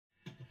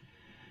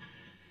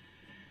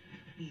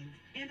Okay,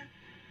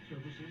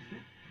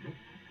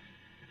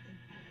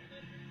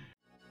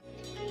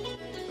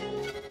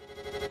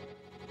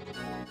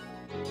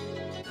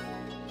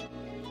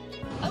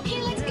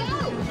 let's go.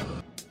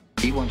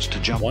 He wants to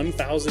jump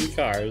 1,000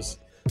 cars.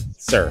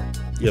 Sir,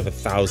 you have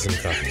 1,000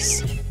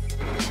 cars.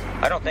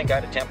 I don't think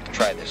I'd attempt to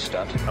try this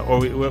stunt. Or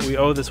we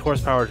owe this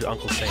horsepower to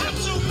Uncle Sam.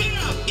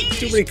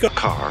 Too many cars.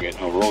 car.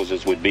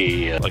 Roses would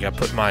be. Like I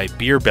put my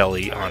beer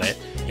belly on it.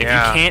 You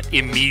can't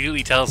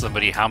immediately tell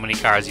somebody how many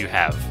cars you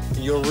have.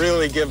 You'll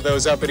really give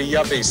those uppity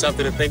yuppies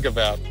something to think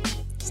about.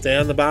 Stay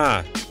on the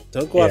bar.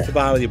 Don't go off the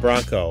bar with your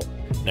Bronco.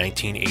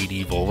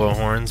 1980 Volvo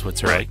horns.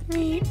 What's right?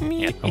 I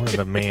want to have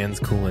a man's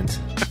coolant.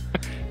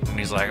 And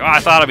he's like, oh, I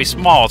thought it'd be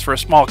small. It's for a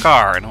small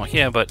car. And I'm like,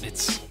 yeah, but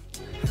it's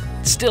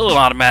still an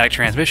automatic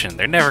transmission.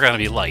 They're never going to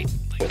be light.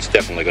 It's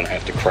definitely going to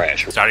have to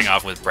crash. Starting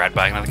off with Brad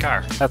buying another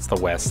car. That's the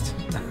West.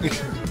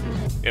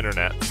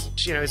 Internet.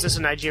 Is this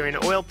a Nigerian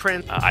oil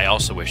print? I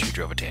also wish you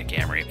drove a tan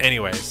Camry.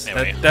 Anyways,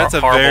 Anyway, that's a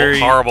horrible, very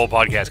horrible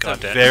podcast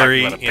content.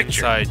 very Talking about a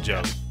picture. inside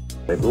joke.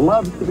 It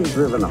loves to be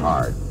driven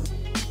hard.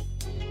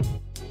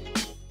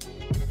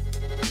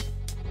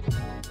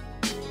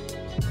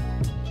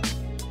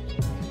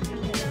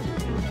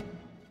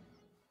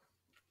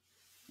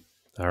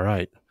 All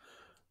right.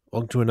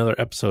 Welcome to another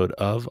episode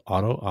of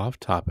Auto Off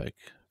Topic.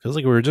 Feels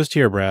like we were just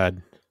here,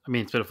 Brad. I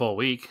mean, it's been a full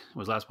week. It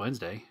was last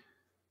Wednesday.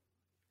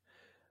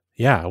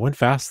 Yeah, it went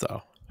fast,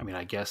 though. I mean,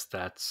 I guess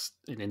that's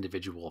an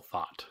individual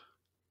thought.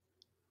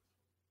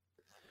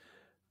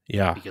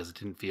 Yeah. Because it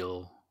didn't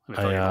feel... it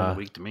felt like a whole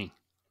week to me.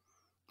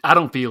 I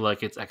don't feel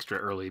like it's extra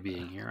early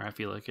being here. I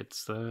feel like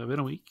it's been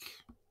a week.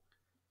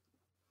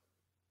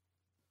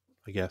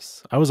 I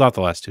guess. I was off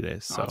the last 2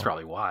 days. So That's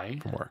probably why.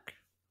 from work.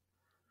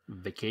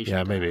 Vacation.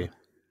 Yeah, time. maybe.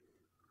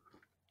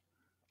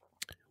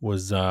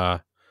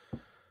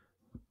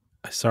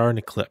 I saw an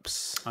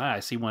Eclipse.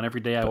 I see one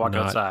every day I But walk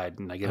not outside,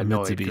 and I get a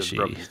annoyed because it's Mitsubishi.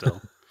 broken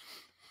still.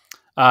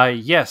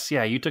 Yes,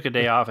 yeah, you took a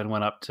day off and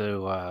went up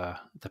to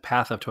the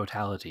Path of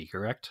Totality,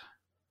 correct?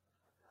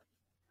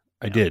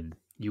 I did.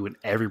 You and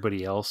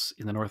everybody else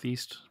in the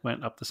Northeast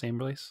went up the same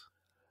place?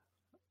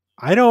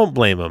 I don't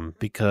blame him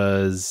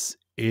because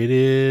it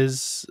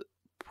is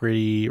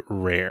pretty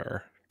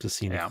rare to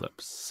see an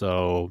eclipse.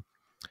 So,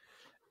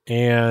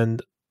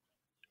 and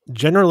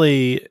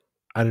generally,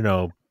 I don't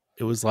know,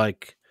 it was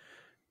like,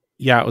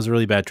 yeah, it was a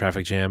really bad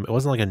traffic jam. It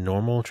wasn't like a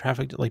normal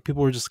traffic, like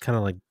people were just kind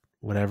of like,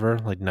 whatever,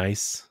 like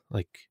nice,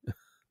 like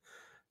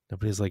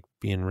nobody's like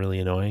being really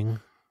annoying.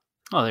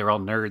 Oh, they were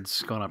all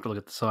nerds going up to look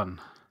at the sun.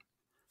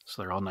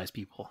 So they're all nice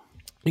people.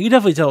 You can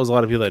definitely tell it was a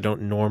lot of people that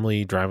don't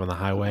normally drive on the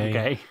highway.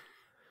 Okay.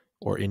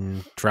 Or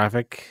in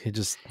traffic.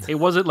 It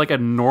wasn't like a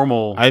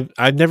normal...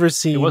 I've never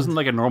seen... It wasn't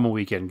like a normal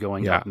weekend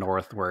going up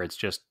north where it's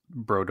just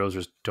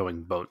brodozers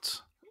towing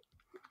boats.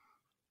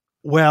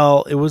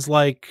 Well, it was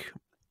like...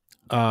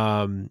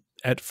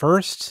 at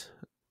first...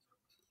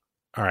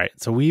 All right,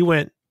 so we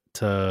went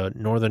to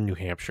northern New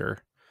Hampshire,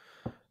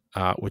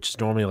 which is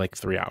normally like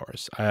 3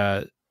 hours.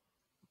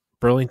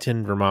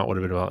 Burlington, Vermont would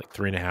have been about like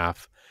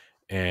 3.5,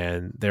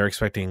 and they're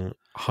expecting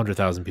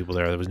 100,000 people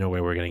there. There was no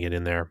way we were going to get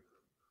in there.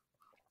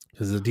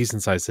 Because it's a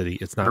decent sized city.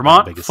 It's not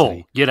Vermont, that big a full.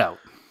 city. Get out.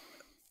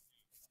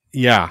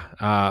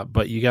 Yeah,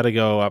 but you got to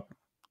go up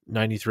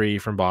 93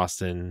 from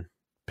Boston,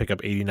 pick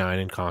up 89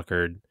 in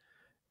Concord,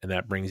 and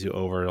that brings you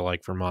over to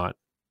like Vermont.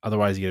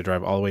 Otherwise, you got to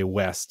drive all the way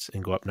west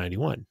and go up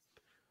 91.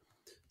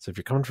 So if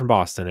you're coming from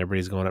Boston,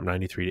 everybody's going up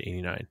 93 to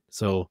 89.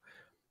 So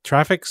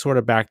traffic sort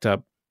of backed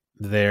up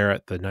there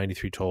at the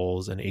 93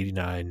 tolls and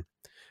 89,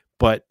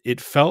 but it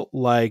felt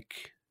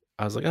like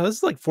I was like, oh, this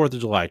is like 4th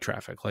of July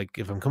traffic. Like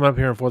if I'm coming up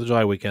here on 4th of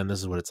July weekend, this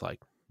is what it's like.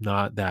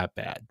 Not that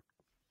bad.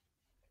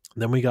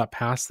 Then we got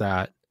past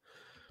that.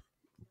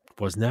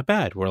 Wasn't that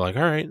bad. We're like,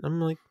 all right. I'm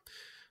like,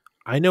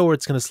 I know where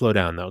it's going to slow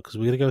down though, because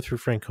we got to go through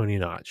Franconia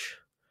Notch,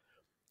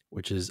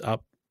 which is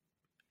up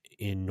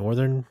in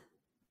northern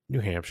New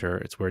Hampshire.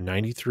 It's where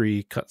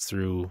 93 cuts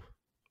through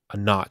a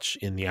notch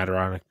in the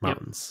Adirondack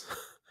Mountains. Yep.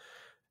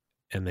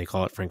 And they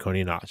call it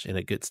Franconia Notch. And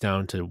it gets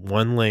down to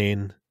one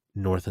lane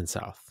north and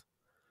south.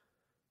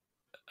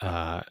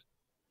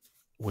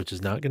 Which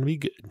is not going to be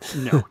good.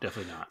 No,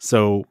 definitely not.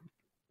 So,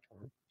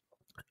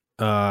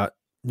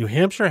 New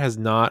Hampshire has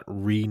not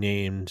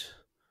renamed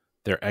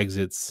their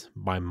exits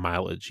by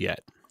mileage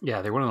yet.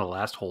 Yeah, they're one of the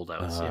last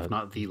holdouts, if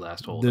not the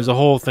last holdout. There's a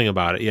whole thing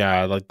about it.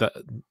 Yeah, like the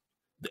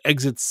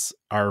exits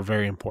are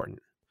very important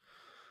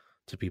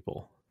to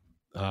people.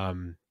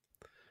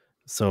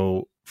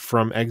 So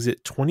from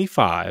exit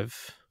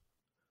 25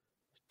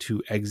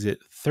 to exit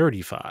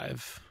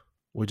 35,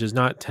 which is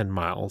not 10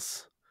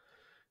 miles.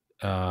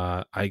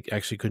 I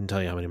actually couldn't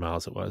tell you how many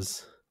miles it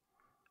was.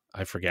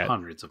 I forget.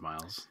 Hundreds of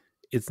miles.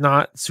 It's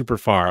not super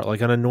far.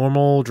 Like on a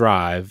normal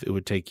drive, it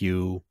would take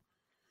you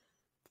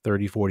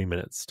 30, 40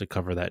 minutes to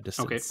cover that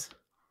distance. Okay.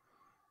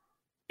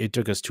 It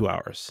took us 2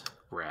 hours.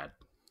 Rad.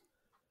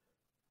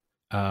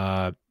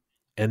 And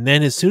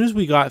then as soon as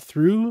we got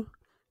through,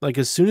 like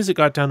as soon as it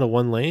got down to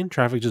one lane,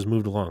 traffic just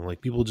moved along. Like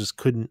people just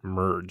couldn't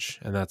merge.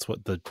 And that's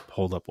what the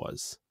holdup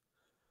was.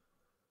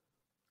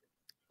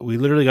 we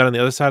literally got on the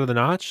other side of the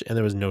notch, and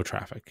there was no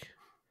traffic.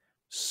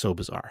 So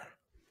bizarre.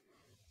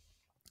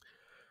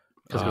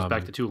 Because it goes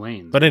back to 2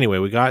 lanes. But anyway,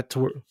 we got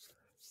to.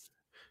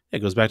 It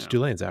goes back to 2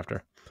 lanes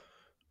after.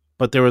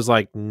 But there was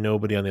like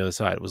nobody on the other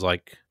side. It was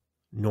like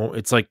no.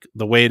 It's like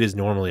the way it is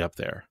normally up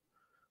there,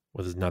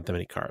 where there's not that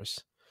many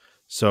cars.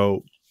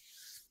 So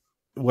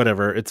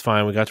whatever, it's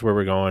fine. We got to where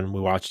we're going. We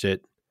watched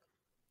it.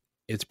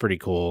 It's pretty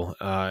cool.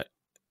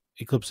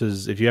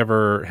 Eclipses, if you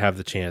ever have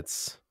the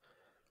chance,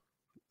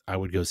 I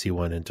would go see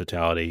one in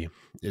totality.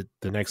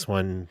 The next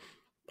one,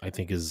 I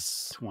think,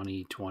 is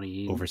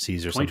 2020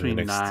 overseas or something.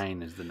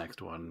 2029 is the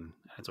next one,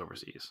 and it's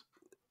overseas.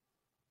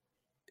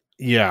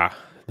 Yeah,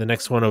 the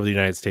next one over the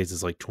United States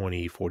is like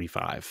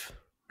 2045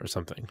 or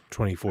something.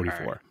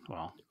 2044. Right.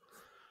 Well,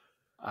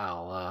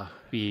 I'll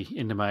be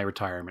into my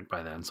retirement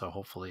by then, so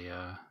hopefully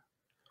I'll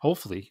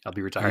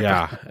be retired.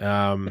 Yeah,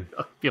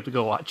 I'll be able to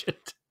go watch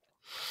it.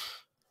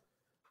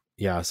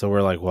 Yeah, so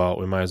we're like, well,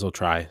 we might as well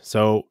try.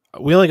 So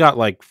we only got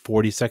like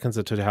 40 seconds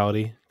of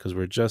totality because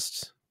we're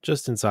just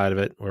inside of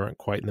it. We weren't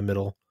quite in the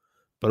middle,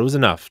 but it was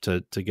enough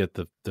to get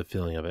the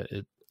feeling of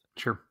it.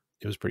 Sure.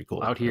 It was pretty cool.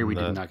 Well, out here, we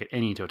did not get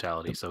any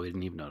totality, so we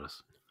didn't even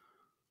notice.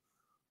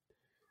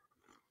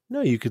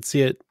 No, you could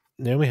see it.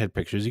 Naomi had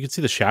pictures. You could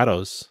see the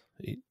shadows.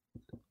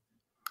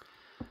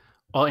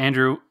 Well,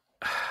 Andrew,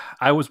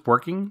 I was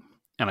working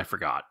and I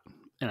forgot,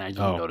 and I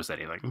didn't notice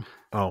anything.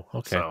 Oh,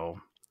 okay. So,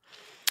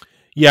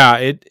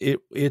 yeah,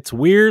 it's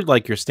weird.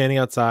 Like you're standing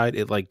outside.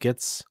 It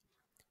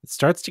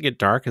starts to get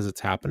dark as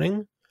it's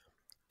happening,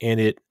 and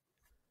it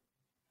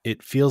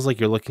feels like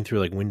you're looking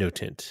through like window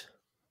tint.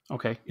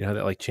 Okay. You know how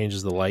that like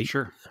changes the light?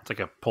 Sure. It's like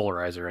a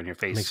polarizer on your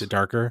face. Makes it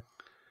darker.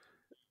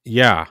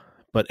 Yeah,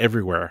 but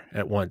everywhere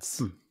at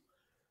once.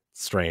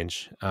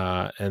 Strange.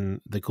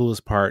 And the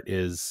coolest part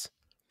is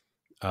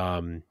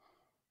right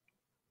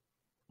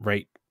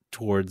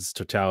towards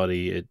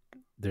totality,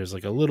 there's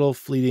like a little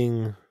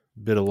fleeting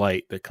bit of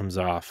light that comes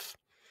off,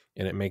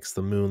 and it makes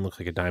the moon look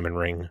like a diamond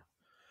ring.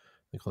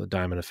 They call it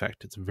diamond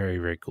effect. It's very,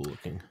 very cool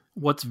looking.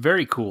 What's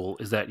very cool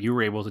is that you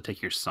were able to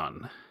take your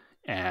son,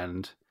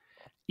 and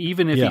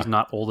even if he's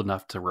not old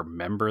enough to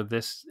remember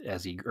this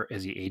as he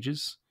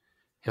ages,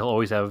 he'll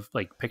always have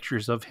like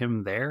pictures of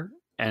him there.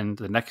 And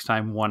the next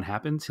time one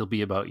happens, he'll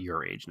be about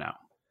your age now.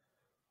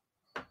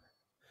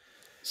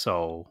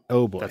 So,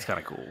 oh boy, that's kind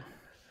of cool.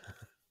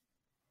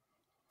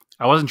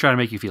 I wasn't trying to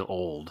make you feel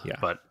old,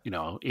 but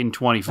in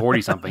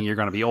 2040 something, you're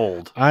going to be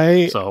old.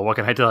 So what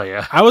can I tell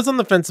you? I was on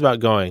the fence about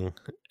going,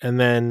 and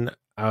then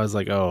I was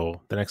like,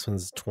 oh, the next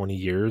one's 20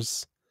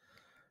 years.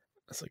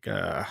 I was like,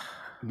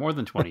 more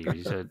than 20 years.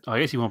 He said, I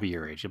guess he won't be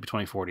your age. He'll be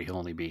 2040. He'll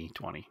only be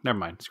 20. Never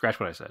mind. Scratch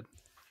what I said.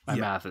 My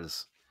math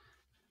is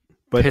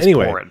piss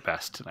poor at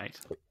best tonight.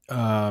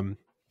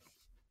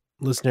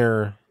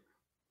 Listener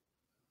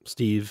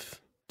Steve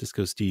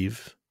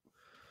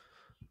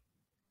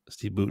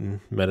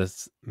Booten met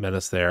us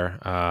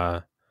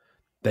there.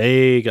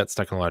 They got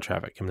stuck in a lot of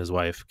traffic. Him and his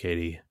wife,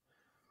 Katie,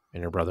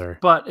 and her brother.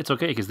 But it's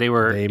okay because they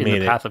were in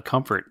the path of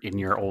comfort in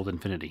your old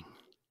Infinity.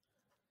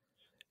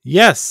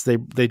 Yes,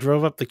 they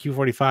drove up the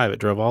Q45. It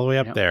drove all the way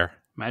up there.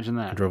 Imagine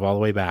that. It drove all the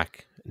way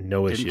back.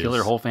 No issues. Didn't kill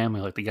their whole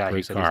family like the guy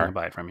who said he's going to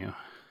buy it from you.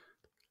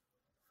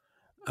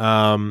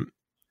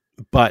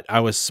 But I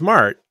was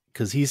smart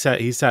because he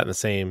sat in the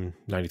same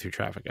 93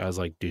 traffic. I was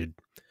like, dude,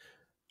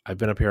 I've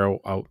been up here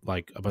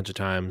like a bunch of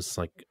times.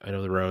 Like I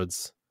know the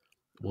roads.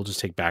 We'll just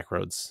take back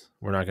roads.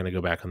 We're not going to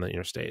go back on the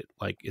interstate.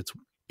 Like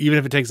even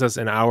if it takes us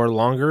an hour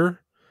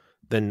longer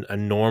than a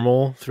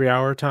normal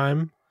 3-hour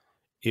time,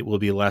 it will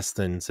be less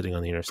than sitting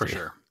on the interstate. For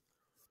sure.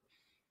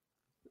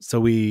 So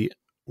we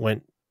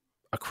went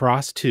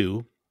across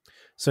 2.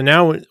 So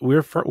now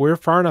we're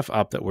far enough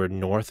up that we're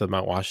north of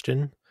Mount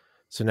Washington.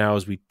 So now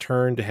as we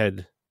turn to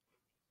head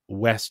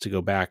west to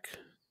go back,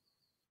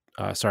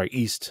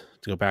 east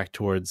to go back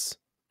towards,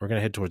 we're going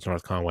to head towards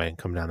North Conway and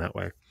come down that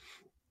way.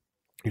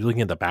 You're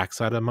looking at the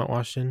backside of Mount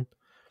Washington.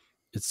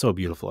 It's so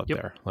beautiful up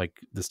there. Like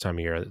this time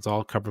of year, it's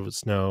all covered with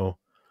snow,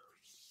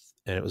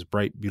 and it was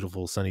bright,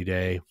 beautiful, sunny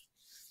day.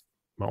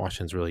 Mount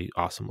Washington's really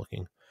awesome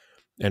looking.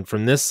 And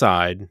from this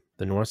side,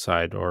 the north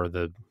side, or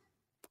the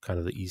kind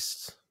of the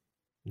east,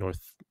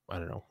 north, I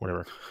don't know,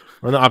 whatever.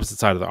 We're on the opposite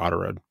side of the auto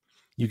road.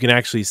 You can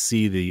actually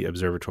see the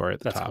observatory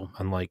at the top,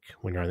 unlike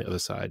when you're on the other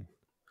side.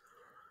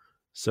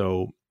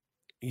 So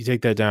you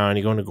take that down,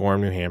 you go into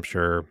Gorham, New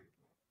Hampshire.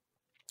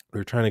 We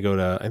were trying to go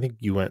to, I think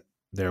you went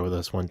there with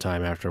us one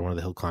time after one of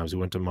the hill climbs. We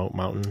went to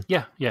Mountain.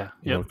 Yeah,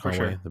 Conway, for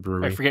sure. The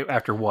brewery. I forget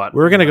after what.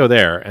 We were going to go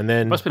there, and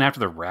then... It must have been after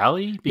the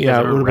rally?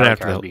 Because it would have been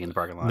after being in the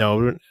parking lot. No,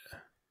 it would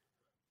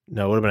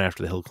have been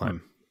after the hill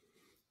climb.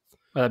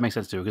 Well, that makes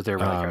sense, too, because there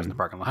were rally cars in the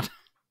parking lot.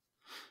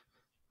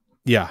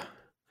 Yeah.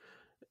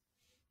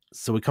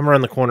 So we come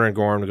around the corner in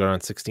Gorham to go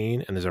down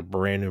 16, and there's a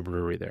brand new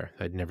brewery there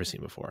that I'd never seen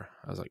before.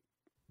 I was like,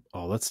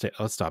 oh, let's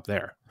stop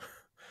there.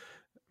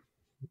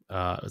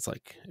 It was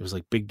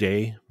like Big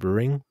Day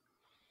Brewing,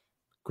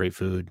 great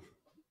food,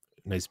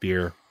 nice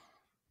beer.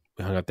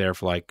 We hung out there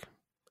for like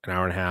an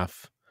hour and a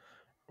half.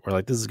 We're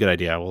like, this is a good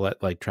idea. We'll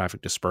let like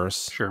traffic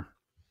disperse. Sure.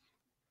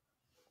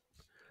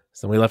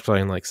 So we left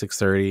like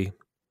 6:30,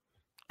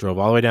 drove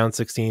all the way down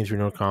 16 through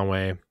North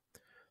Conway.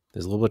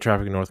 There's a little bit of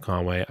traffic in North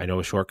Conway. I know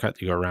a shortcut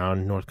to go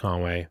around North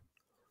Conway.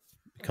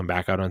 Come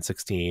back out on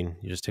 16.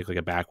 You just take like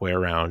a back way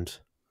around.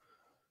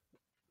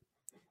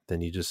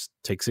 Then you just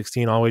take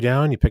 16 all the way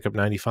down. You pick up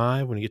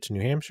 95 when you get to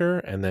New Hampshire,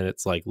 and then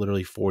it's like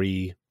literally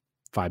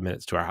 45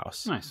 minutes to our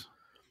house. Nice.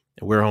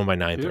 And we're home by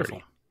 9:30.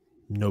 Beautiful.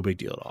 No big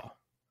deal at all.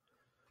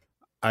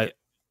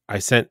 I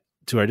sent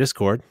to our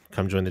Discord,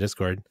 come join the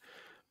Discord.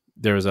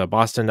 There was a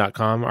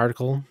Boston.com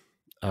article.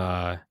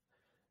 There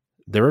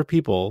were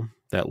people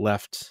that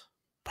left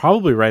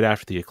probably right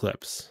after the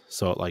eclipse.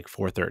 So at like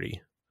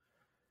 4:30,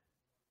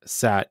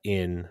 sat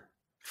in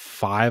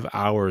 5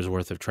 hours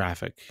worth of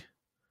traffic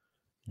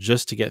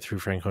just to get through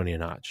Franconia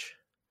Notch.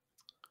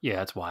 Yeah,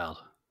 that's wild.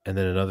 And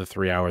then another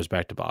 3 hours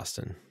back to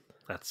Boston.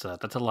 That's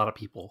a lot of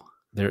people.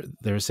 They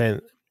were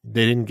saying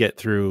they didn't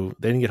get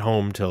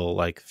home till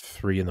like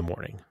 3 a.m.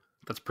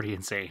 That's pretty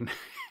insane.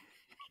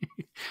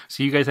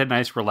 So you guys had a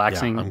nice,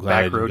 relaxing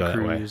back road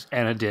cruise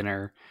and a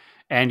dinner,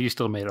 and you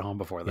still made it home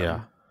before them.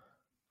 Yeah.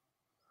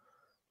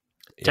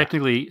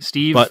 Technically,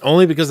 Steve, but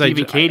only because Steve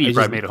and Katie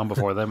probably made it home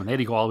before them, and they had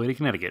to go all the way to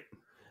Connecticut.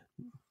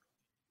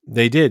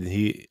 They did.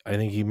 I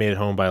think he made it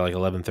home by like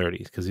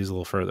 11:30 because he's a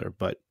little further.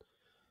 But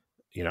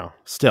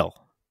still,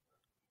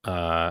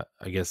 I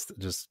guess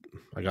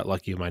I got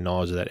lucky with my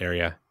knowledge of that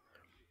area.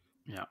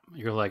 Yeah,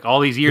 you're like all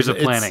these years of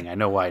planning. I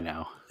know why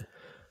now.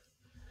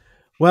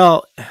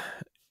 Well,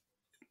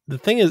 the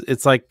thing is,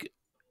 it's like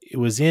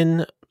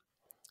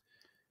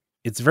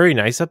it's very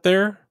nice up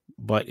there,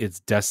 but it's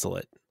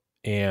desolate.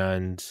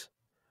 And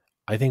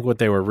I think what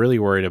they were really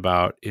worried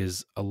about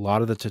is a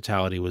lot of the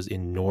totality was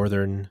in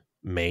northern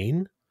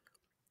Maine.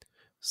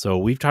 So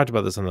we've talked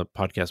about this on the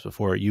podcast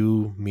before.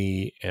 You,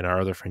 me, and our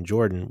other friend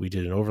Jordan, we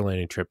did an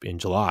overlanding trip in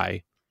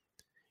July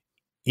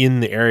in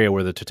the area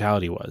where the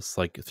totality was,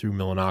 like through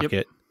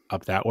Millinocket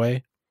up that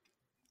way.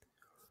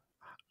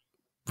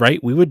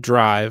 Right? We'd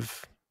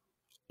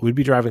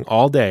be driving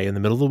all day in the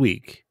middle of the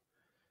week,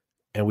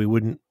 and we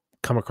wouldn't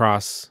come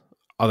across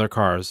other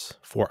cars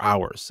for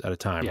hours at a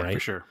time, right? For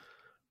sure.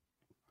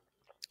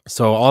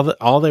 So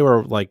all they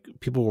were like,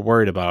 people were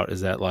worried about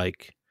is that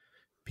like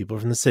people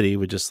from the city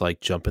would just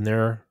like jump in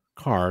their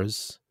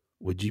cars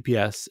with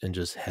GPS and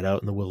just head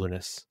out in the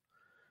wilderness.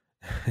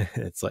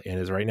 It's like, and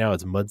it's right now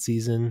it's mud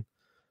season.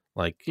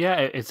 Like, yeah,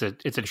 it's a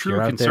true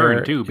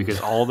concern too, because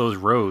all those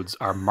roads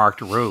are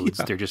marked roads.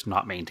 They're just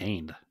not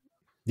maintained.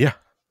 Yeah.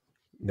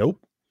 Nope.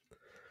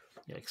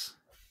 Yikes.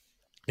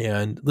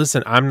 And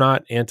listen, I'm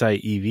not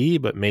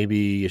anti-EV, but maybe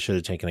you should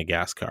have taken a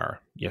gas car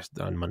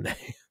on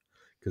Monday,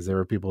 because there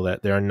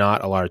are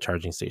not a lot of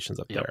charging stations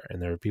up there, and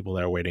there are people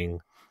that are waiting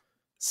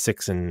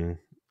 6 and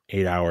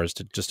 8 hours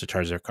just to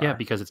charge their car. Yeah,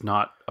 because it's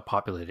not a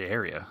populated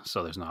area,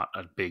 so there's not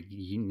a big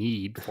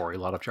need for a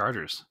lot of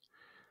chargers.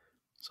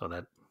 So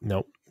that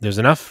nope, there's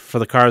enough for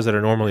the cars that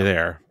are normally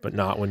there, but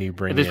not when you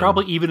bring. There's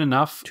probably even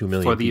enough 2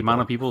 million for the people.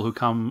 amount of people who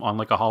come on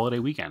like a holiday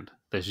weekend.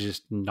 There's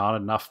just not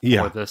enough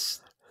for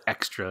this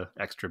extra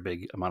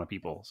big amount of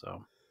people.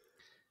 So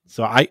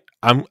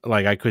I'm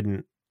like I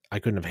couldn't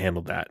have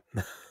handled that.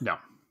 No,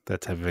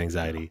 that type of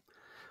anxiety.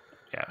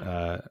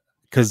 Yeah.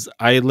 Because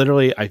I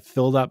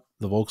filled up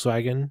the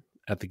Volkswagen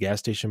at the gas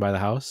station by the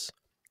house,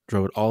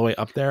 drove it all the way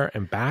up there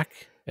and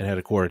back, and had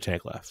a quarter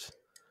tank left.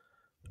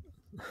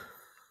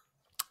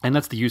 And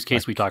that's the use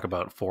case we talk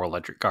about for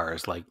electric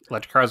cars. Like,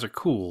 electric cars are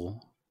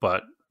cool,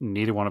 but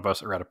neither one of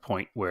us are at a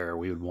point where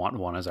we would want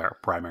one as our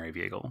primary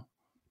vehicle.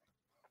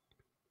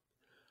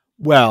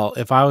 Well,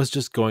 if I was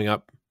just going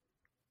up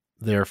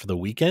there for the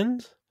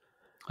weekend,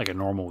 like a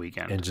normal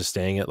weekend, and just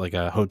staying at like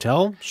a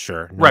hotel,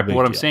 sure. No right, but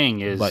what deal. I'm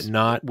saying is, but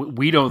not.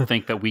 We don't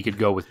think that we could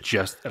go with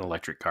just an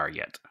electric car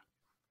yet.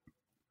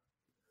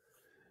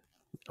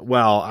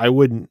 Well, I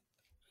wouldn't.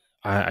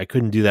 I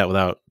couldn't do that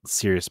without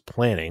serious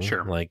planning.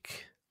 Sure.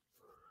 Like,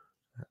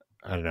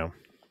 I don't know.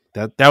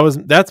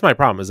 That's my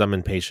problem. Is I'm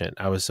impatient.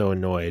 I was so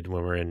annoyed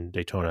when we were in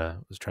Daytona.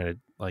 I was trying to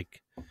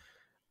like,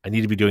 I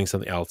need to be doing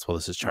something else while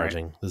this is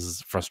charging. Right. This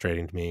is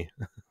frustrating to me.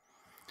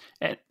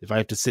 And, if I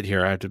have to sit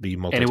here, I have to be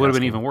multitasking. And it would have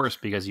been even worse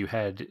because you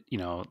had,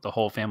 the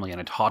whole family and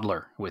a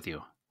toddler with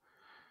you.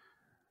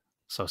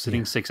 So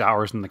sitting 6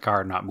 hours in the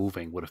car not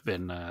moving would have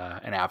been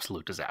an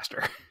absolute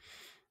disaster.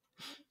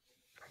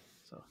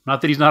 So,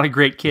 not that he's not a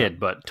great kid,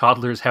 but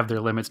toddlers have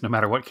their limits no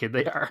matter what kid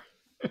they are.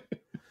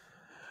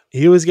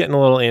 He was getting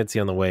a little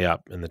antsy on the way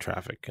up in the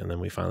traffic, and then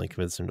we finally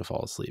convinced him to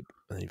fall asleep,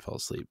 and he fell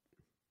asleep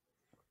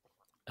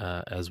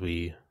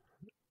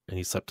and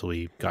he slept till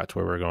we got to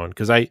where we were going.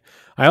 Because I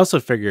also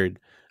figured,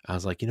 I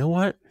was like, you know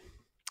what?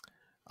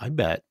 I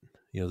bet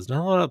there's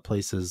not a lot of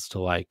places to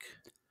like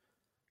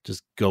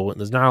just go.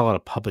 There's not a lot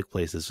of public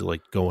places to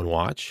like go and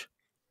watch.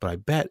 But I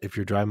bet if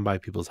you're driving by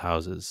people's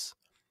houses,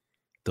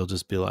 they'll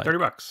just be like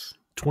 $30,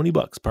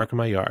 $20, park in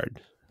my yard.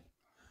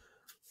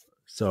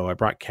 So I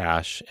brought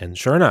cash, and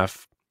sure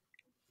enough,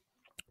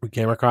 we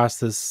came across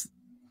this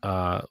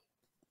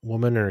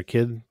woman and her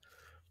kid,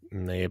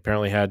 and they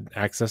apparently had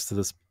access to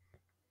this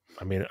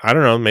I mean, I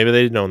don't know. Maybe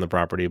they didn't own the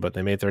property, but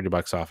they made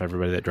 $30 off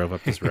everybody that drove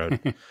up this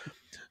road.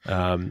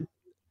 And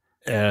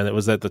it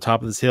was at the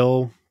top of this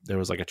hill. There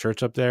was like a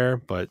church up there,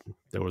 but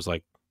there was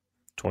like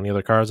 20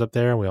 other cars up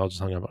there. And we all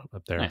just hung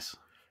up there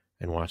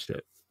and watched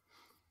it.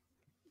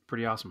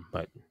 Pretty awesome.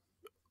 But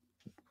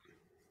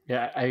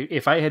yeah,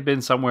 if I had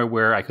been somewhere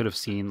where I could have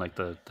seen like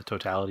the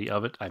totality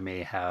of it, I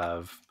may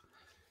have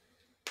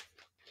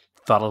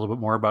thought a little bit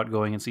more about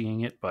going and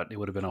seeing it, but it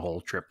would have been a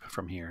whole trip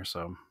from here.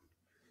 So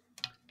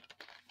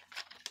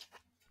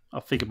I'll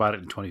think about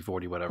it in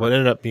 2040, whatever. What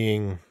ended up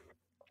being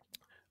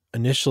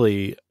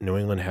initially, New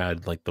England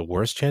had like the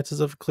worst chances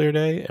of a clear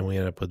day, and we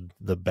ended up with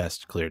the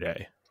best clear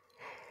day.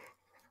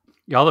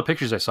 Yeah, all the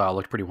pictures I saw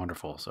looked pretty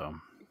wonderful. So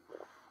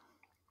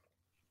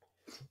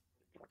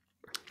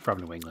from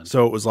New England.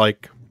 So it was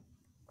like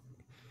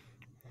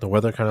the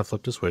weather kind of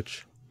flipped a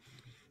switch.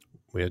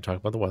 We had to talk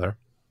about the weather.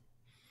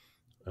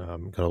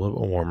 Got a little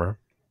bit warmer.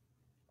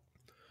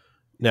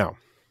 Now,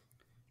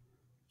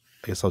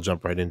 I guess I'll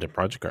jump right into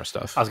project car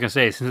stuff. I was going to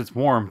say, since it's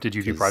warm, did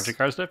you do project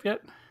car stuff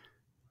yet?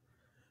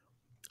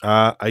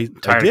 I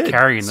tired did. of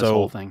carrying this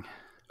whole thing.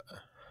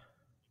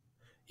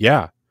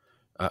 Yeah.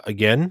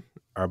 Again,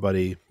 our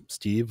buddy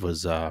Steve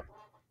was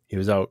he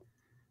was out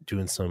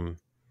doing some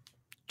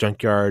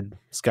junkyard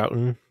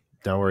scouting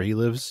down where he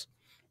lives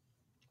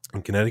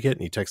in Connecticut,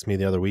 and he texted me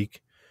the other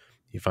week.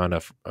 He found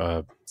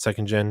a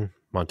second gen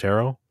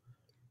Montero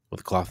with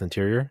a cloth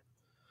interior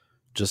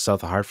just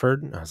south of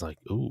Hartford, and I was like,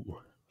 ooh.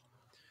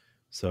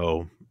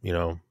 So, you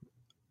know,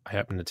 I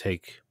happened to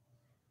take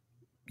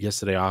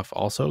yesterday off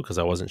also because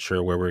I wasn't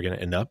sure where we were going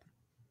to end up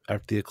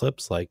after the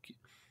eclipse. Like,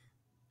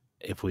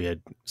 if we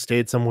had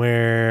stayed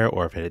somewhere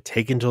or if it had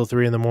taken till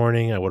 3 a.m,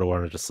 I would have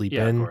wanted to sleep in.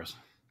 Yeah, of course.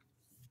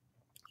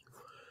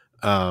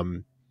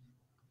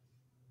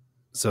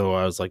 So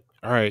I was like,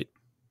 all right,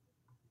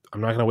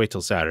 I'm not going to wait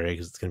till Saturday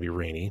because it's going to be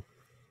rainy.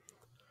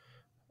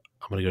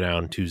 I'm going to go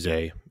down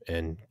Tuesday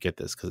and get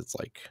this because it's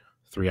like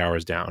 3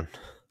 hours down.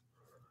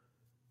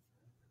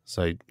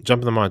 So I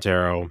jump in the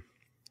Montero.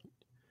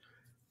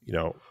 You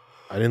know,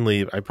 I didn't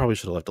leave. I probably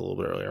should have left a little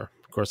bit earlier.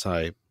 Of course,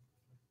 I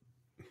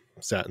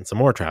sat in some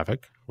more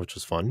traffic, which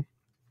was fun.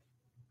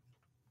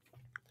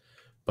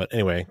 But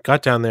anyway,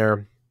 got down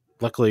there.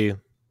 Luckily,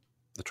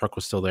 the truck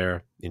was still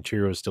there. The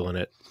interior was still in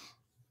it.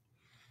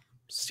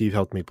 Steve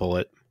helped me pull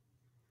it.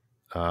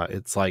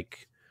 It's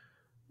like,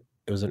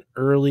 it was an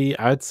early,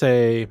 I'd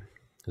say,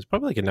 it was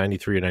probably like a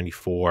 93 or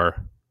 94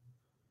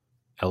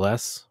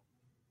 LS.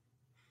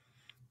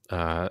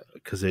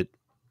 Because it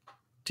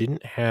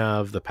didn't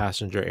have the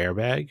passenger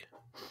airbag.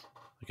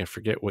 Like, I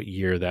forget what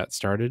year that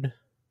started.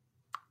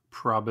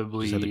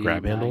 Probably the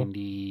grab handle?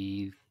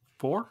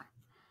 94?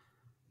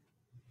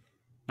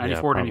 Yeah,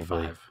 94, probably.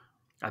 95.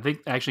 I think,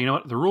 actually, you know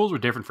what? The rules were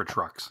different for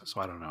trucks, so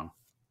I don't know.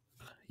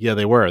 Yeah,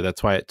 they were.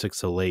 That's why it took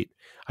so late.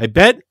 I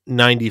bet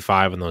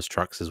 95 on those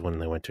trucks is when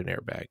they went to an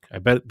airbag. I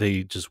bet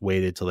they just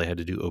waited till they had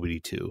to do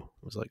OBD2. It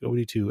was like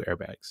OBD2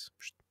 airbags.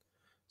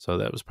 So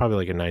that was probably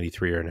like a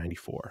 93 or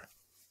 94.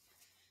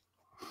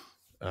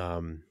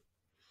 And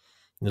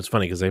it's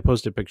funny because they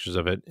posted pictures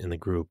of it in the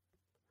group,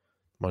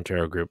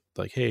 Montero group,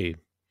 like, hey,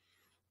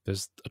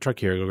 there's a truck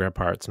here, go grab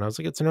parts. And I was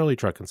like, it's an early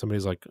truck. And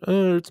somebody's like,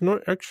 it's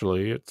not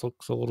actually, it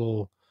looks a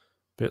little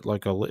bit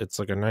like it's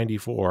like a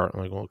 94. I'm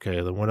like, well, okay,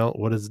 then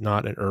what is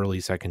not an early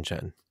second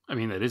gen? I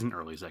mean, that is an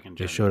early second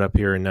gen. They showed up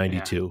here in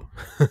 92.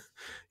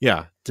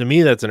 Yeah, to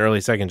me, that's an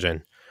early second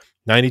gen.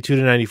 92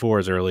 to 94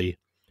 is early.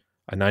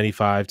 A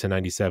 95 to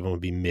 97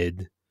 would be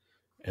mid.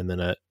 And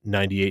then a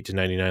 98 to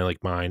 99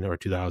 like mine or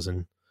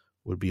 2000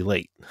 would be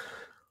late.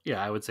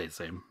 Yeah, I would say the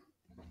same.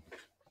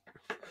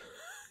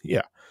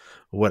 Yeah,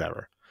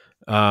 whatever.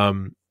 I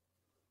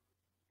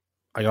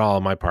got all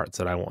of my parts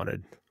that I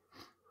wanted.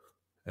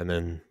 And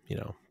then, you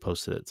know,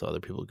 posted it so other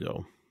people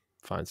go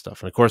find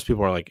stuff. And of course,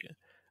 people are like,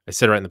 I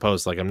said right in the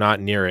post, like, I'm not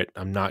near it.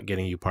 I'm not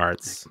getting you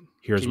parts.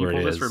 Here's where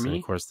it is. For me? And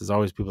of course, there's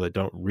always people that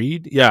don't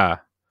read. Yeah.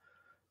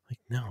 Like,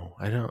 no,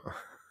 I don't.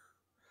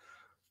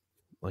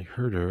 Like,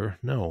 herder,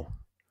 no.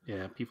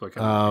 Yeah, people are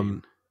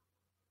kind of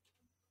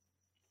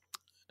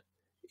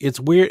it's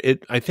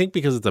weird. I think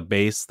because it's a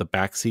base, the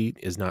back seat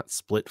is not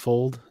split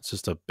fold. It's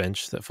just a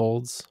bench that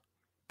folds,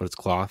 but it's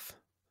cloth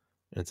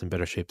and it's in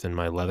better shape than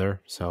my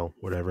leather. So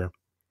whatever.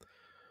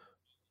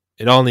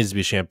 It all needs to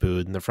be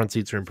shampooed, and the front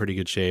seats are in pretty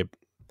good shape.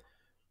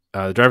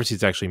 The driver's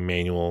seat's actually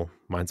manual.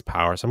 Mine's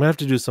power. So I'm gonna have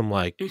to do some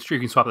like. Make sure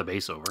you can swap the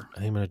base over. I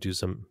think I'm gonna do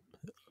some.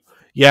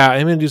 Yeah,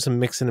 I'm gonna do some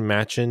mixing and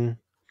matching.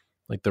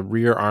 Like the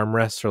rear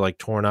armrests are like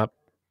torn up,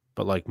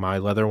 but like my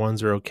leather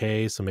ones are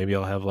okay. So maybe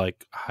I'll have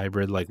like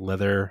hybrid like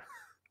leather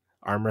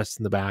armrests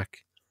in the back.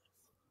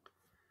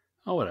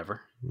 Oh,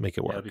 whatever. Make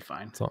it work. That'll be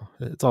fine.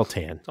 It's all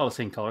tan. It's all the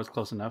same colors,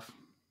 close enough.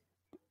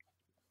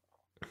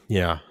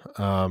 Yeah.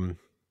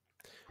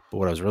 But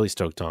what I was really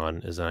stoked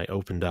on is I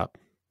opened up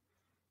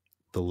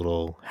the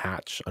little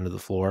hatch under the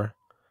floor.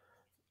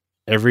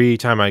 Every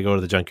time I go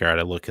to the junkyard,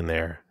 I look in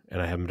there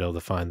and I haven't been able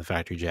to find the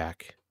factory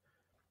jack.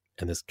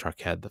 And this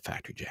truck had the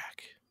factory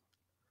jack.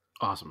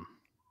 Awesome.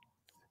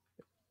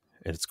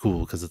 And it's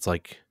cool because it's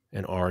like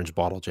an orange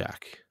bottle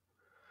jack.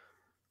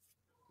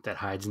 That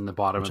hides in the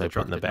bottom Which of I the put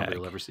truck in the that nobody bag.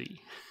 will ever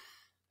see.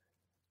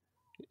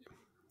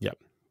 Yep.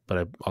 But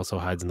it also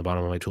hides in the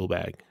bottom of my tool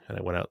bag. And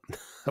I went out.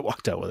 I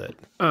walked out with it.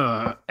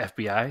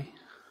 FBI?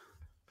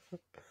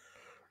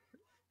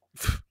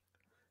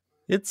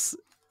 It's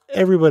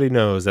everybody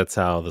knows that's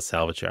how the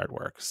salvage yard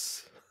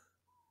works.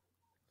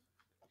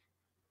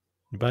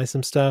 You buy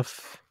some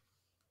stuff,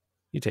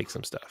 you take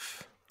some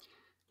stuff.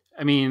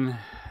 I mean,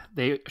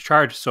 they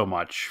charge so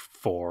much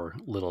for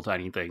little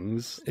tiny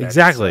things.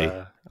 Exactly.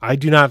 I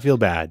do not feel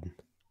bad.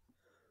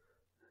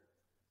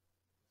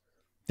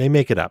 They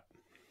make it up.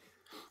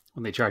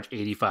 When they charge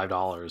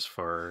 $85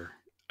 for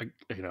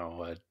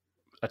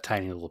a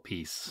tiny little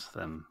piece,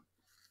 then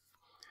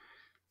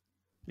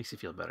makes you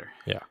feel better.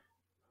 Yeah.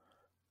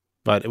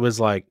 But it was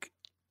like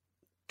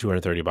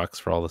 $230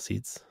 for all the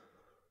seats.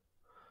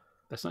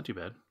 That's not too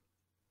bad.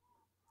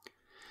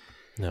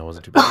 No, it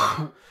wasn't too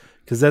bad.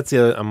 Because that's the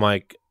other, I'm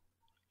like,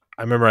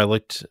 I remember I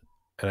looked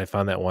and I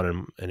found that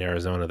one in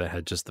Arizona that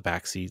had just the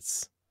back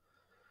seats.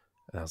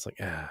 And I was like,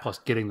 Plus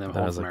getting them and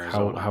home I was from like,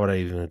 Arizona. how would I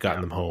even have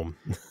gotten them home?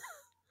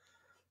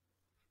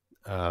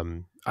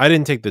 I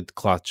didn't take the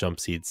cloth jump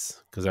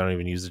seats because I don't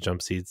even use the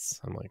jump seats.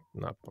 I'm like,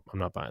 I'm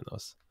not buying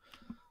those.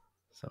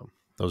 So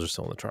those are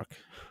still in the truck.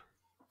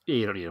 Yeah,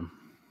 you don't need them.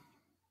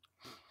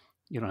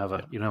 You don't have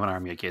an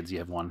army of kids. You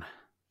have one.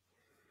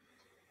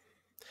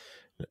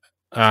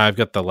 I've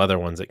got the leather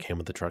ones that came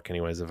with the truck,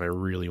 anyways. If I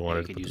really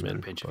wanted you to could put use them them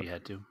in, a pinch if you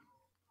had to.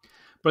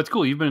 But it's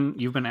cool. You've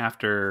been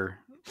after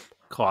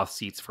cloth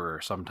seats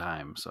for some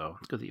time, so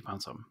it's good that you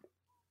found some.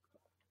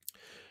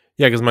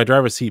 Yeah, because my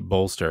driver's seat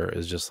bolster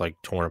is just like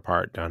torn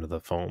apart down to the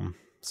foam.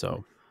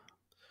 So,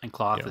 and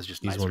cloth is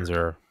just these nicer. ones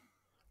are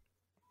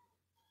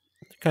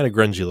kind of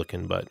grungy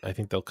looking, but I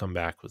think they'll come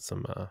back with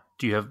some.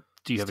 Do you have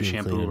a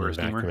shampoo or a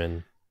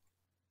steamer?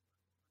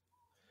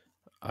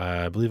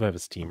 I believe I have a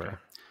steamer.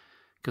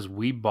 Because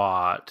we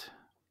bought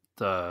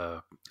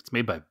it's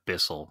made by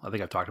Bissell. I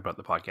think I've talked about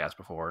the podcast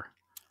before.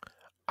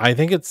 I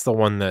think it's the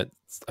one that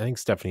I think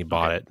Stephanie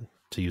bought it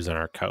to use on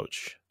our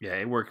couch. Yeah,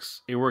 it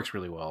works. It works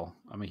really well.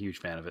 I'm a huge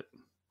fan of it.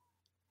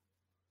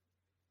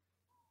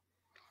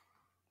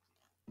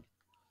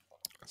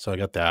 So I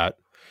got that,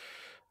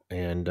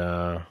 and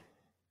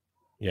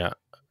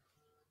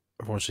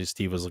unfortunately,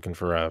 Steve was looking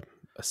for a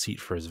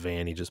seat for his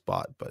van he just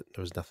bought, but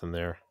there was nothing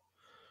there,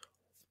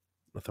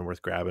 nothing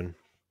worth grabbing.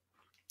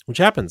 Which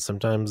happens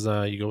sometimes.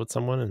 You go with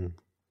someone and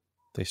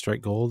they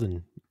strike gold,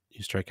 and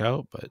you strike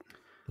out, but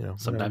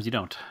sometimes you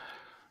don't.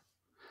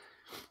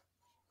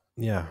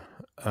 Yeah,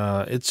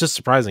 it's just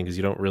surprising because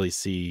you don't really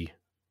see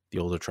the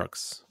older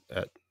trucks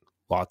at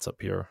lots up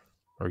here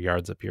or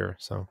yards up here.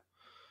 So,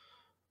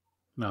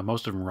 no,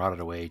 most of them rotted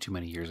away too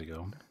many years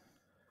ago.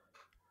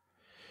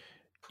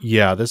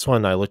 Yeah, this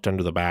one I looked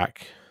under the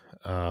back,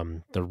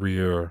 the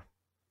rear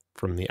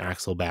from the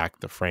axle back,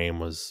 the frame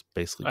was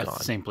basically gone. That's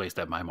the same place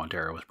that my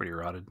Montero was pretty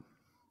rotted,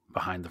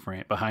 behind the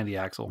frame, behind the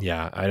axle.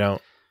 Yeah,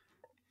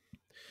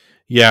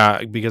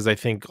 Yeah, because I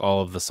think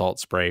all of the salt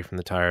spray from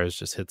the tires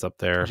just hits up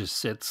there. It just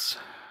sits.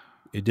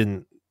 It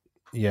didn't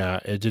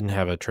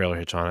have a trailer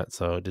hitch on it,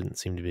 so it didn't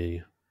seem to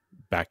be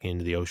backing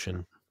into the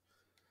ocean.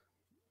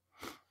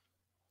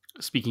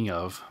 Speaking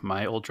of,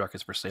 my old truck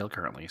is for sale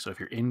currently. So if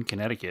you're in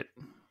Connecticut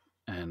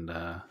and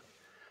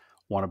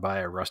want to buy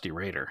a rusty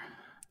Raider.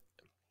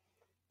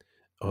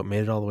 Oh, it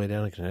made it all the way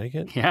down to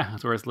Connecticut? Yeah,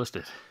 that's where it's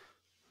listed.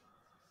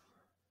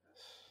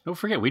 Don't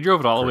forget, we drove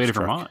it all the way to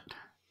Vermont.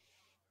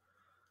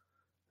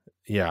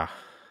 Yeah.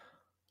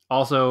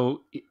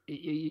 Also,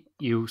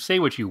 you say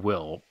what you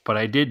will, but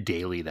I did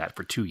daily that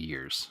for 2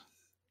 years.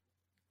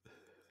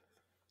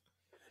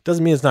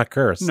 Doesn't mean it's not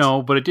cursed.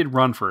 No, but it did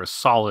run for a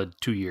solid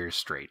 2 years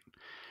straight.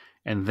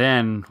 And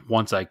then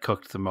once I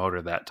cooked the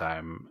motor that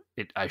time,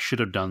 I should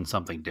have done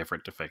something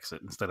different to fix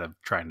it instead of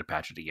trying to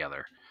patch it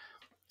together.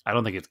 I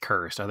don't think it's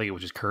cursed. I think it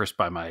was just cursed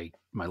by my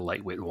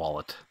lightweight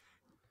wallet.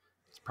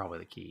 It's probably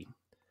the key.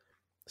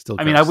 Still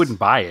cursed. I mean, I wouldn't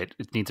buy it.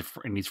 It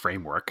needs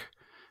framework.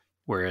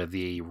 Where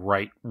the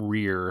right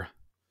rear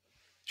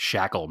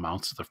shackle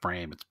mounts to the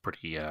frame, it's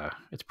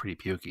pretty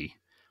pukey.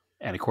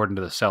 And according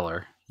to the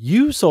seller,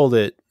 you sold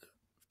it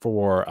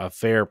for a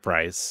fair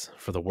price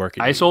for the work.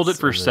 I sold it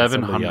for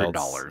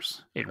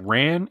 $700. It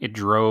ran, it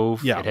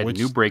drove, it had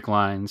new brake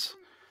lines.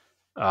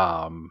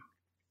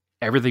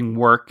 Everything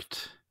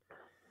worked,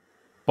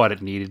 but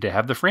it needed to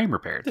have the frame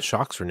repaired. The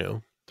shocks were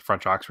new. The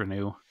front shocks were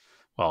new.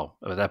 Well,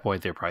 at that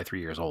point, they were probably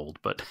 3 years old,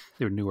 but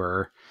they were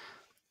newer.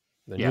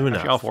 New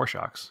enough. All four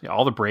shocks. Yeah,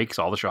 all the brakes,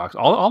 all the shocks,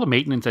 all the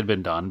maintenance had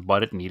been done,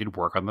 but it needed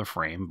work on the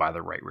frame by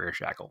the right rear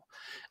shackle.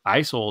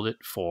 I sold it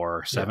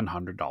for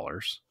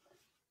 $700.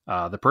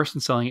 The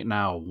person selling it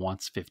now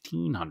wants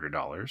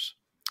 $1,500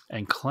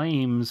 and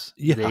claims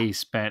they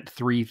spent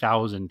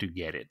 $3,000 to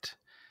get it.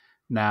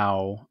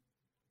 Now,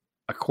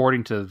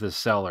 according to the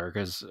seller,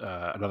 because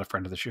another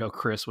friend of the show,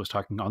 Chris, was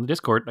talking on the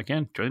Discord,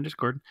 again, join the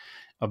Discord,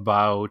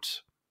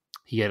 about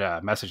he had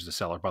messaged the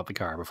seller about the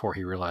car before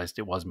he realized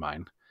it was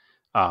mine.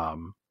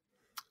 And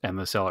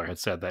the seller had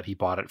said that he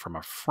bought it from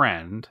a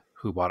friend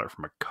who bought it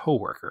from a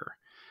coworker.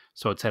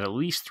 So it's had at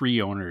least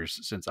 3 owners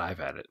since I've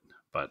had it.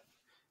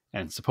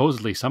 And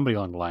supposedly somebody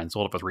along the line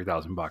sold it for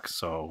 $3,000.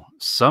 So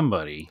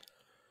somebody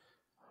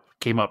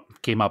came up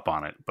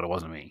on it, but it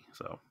wasn't me.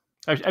 So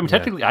I mean,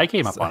 technically, I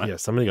came up on it. Yeah,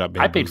 somebody got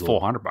I paid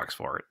bamboozled. $400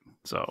 for it.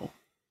 So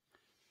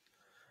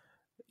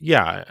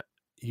yeah,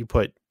 you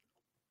put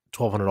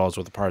 $1,200 worth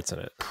of parts in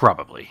it.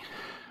 probably.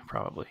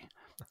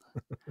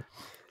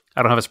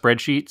 I don't have a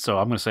spreadsheet, so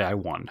I'm going to say I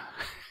won.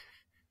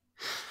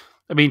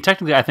 I mean,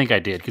 technically, I think I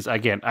did because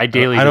again, I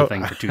daily do the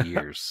thing for 2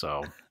 years,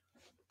 so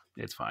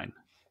it's fine.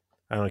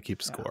 I don't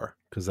keep score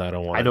because I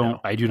don't want to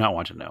know. I do not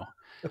want to know.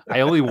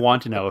 I only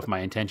want to know if my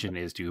intention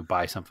is to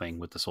buy something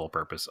with the sole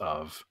purpose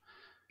of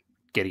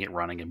getting it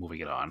running and moving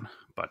it on.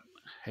 But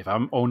if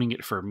I'm owning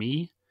it for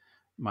me,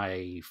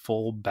 my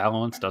full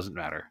balance doesn't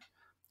matter.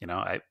 You know,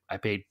 I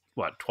paid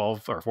what,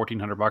 $1,200 or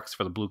 $1,400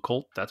 for the blue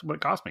Colt. That's what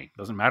it cost me.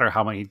 Doesn't matter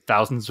how many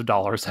thousands of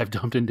dollars I've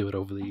dumped into it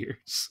over the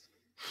years.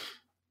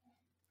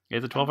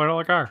 It's a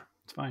 $1,200 car.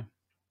 It's fine.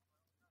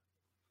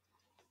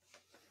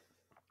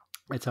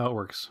 It's how it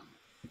works.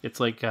 It's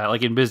like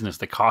in business,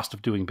 the cost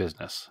of doing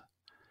business.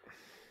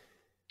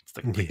 It's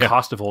the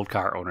cost of old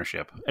car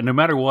ownership, and no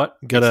matter what,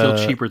 it's still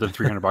cheaper than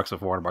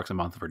 $300 or $400 a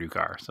month for a new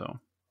car. So,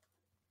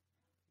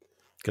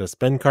 gotta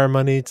spend car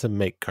money to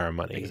make car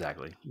money.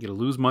 Exactly. You gotta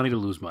lose money to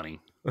lose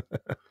money.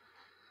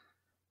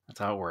 That's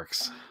how it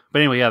works. But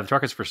anyway, yeah, the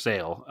truck is for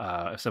sale.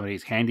 If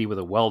somebody's handy with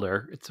a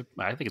welder,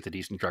 I think it's a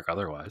decent truck.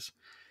 Otherwise,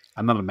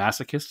 I'm not a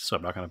masochist, so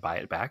I'm not going to buy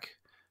it back.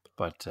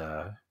 But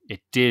I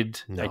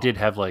did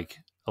have like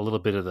a little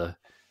bit of the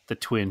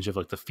twinge of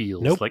like the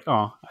feels. Nope. Like,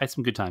 oh, I had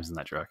some good times in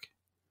that truck.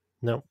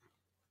 Nope.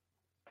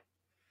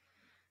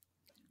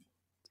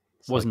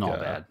 Wasn't all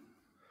bad.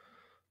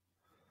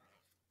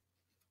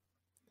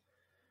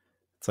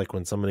 It's like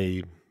when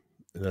somebody,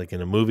 like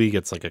in a movie,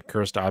 gets like a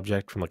cursed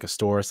object from like a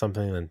store or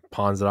something and then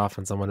pawns it off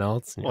on someone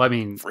else. Well, I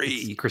mean,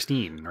 free.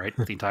 Christine, right?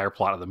 The entire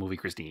plot of the movie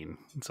Christine.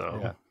 So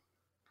yeah.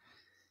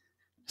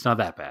 It's not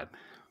that bad.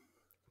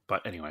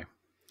 But anyway,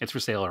 it's for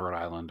sale in Rhode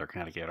Island or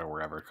Connecticut or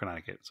wherever.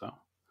 Connecticut, so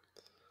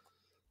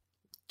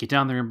get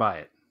down there and buy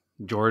it.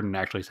 Jordan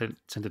actually sent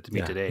it to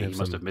me today. He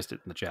must have missed it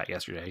in the chat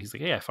yesterday. He's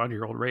like, hey, I found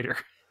your old Raider.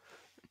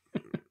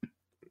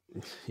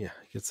 Yeah,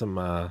 get some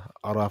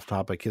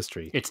off-topic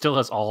history. It still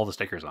has all the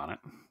stickers on it.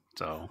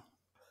 So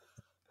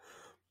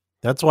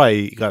that's why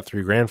he got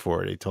 $3,000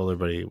 for it. He told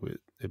everybody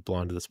it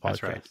belonged to this podcast.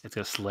 That's right. It's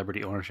got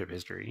celebrity ownership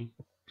history.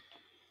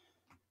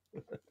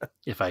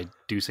 If I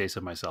do say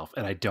so myself,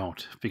 and I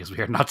don't, because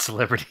we are not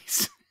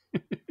celebrities.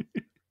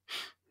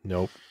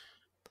 Nope.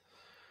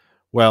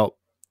 Well,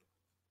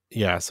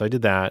 yeah, so I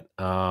did that.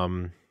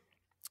 I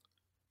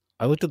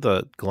looked at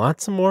the Galant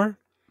some more.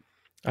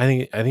 I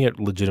think it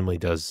legitimately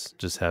does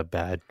just have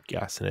bad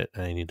gas in it,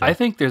 and I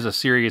think there's a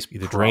serious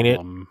either drain it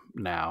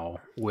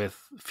now with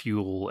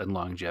fuel and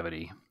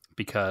longevity,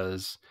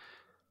 because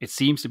it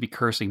seems to be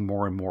cursing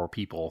more and more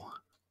people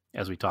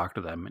as we talk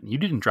to them. And you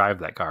didn't drive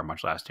that car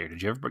much last year.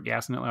 Did you ever put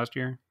gas in it last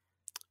year?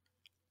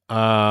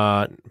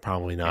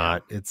 Probably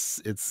not. Yeah.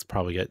 It's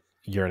probably got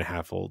a year and a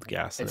half old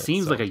gas in it. It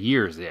seems like a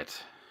year is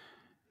it.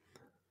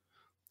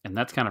 And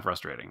that's kind of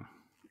frustrating.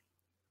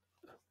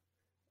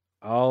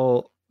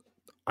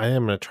 I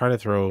am going to try to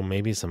throw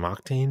maybe some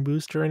octane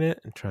booster in it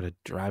and try to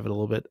drive it a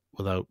little bit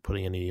without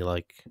putting any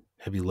like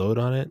heavy load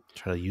on it.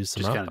 Try to use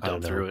some just kind of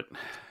dump through it.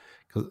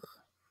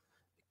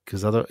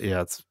 Because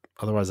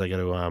otherwise I got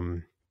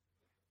to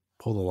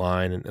pull the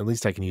line, and at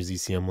least I can use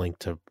ECM Link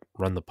to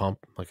run the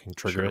pump. I can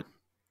trigger it.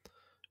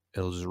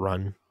 It'll just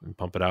run and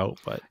pump it out.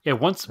 But yeah,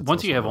 once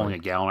you have only a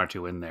gallon or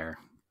two in there,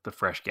 the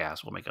fresh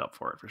gas will make up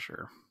for it for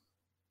sure.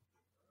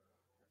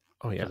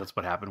 Oh yeah, that's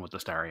what happened with the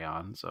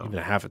Starion. So even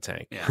a half a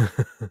tank. Yeah.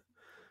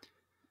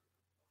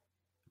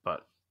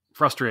 But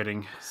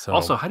frustrating. So,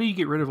 also, how do you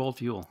get rid of old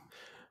fuel?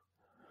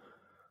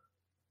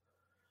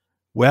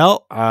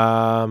 Well,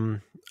 I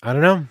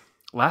don't know.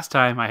 Last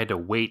time I had to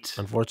wait.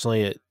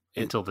 Unfortunately,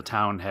 until the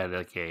town had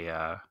like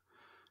a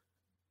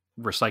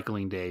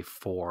recycling day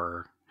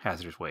for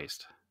hazardous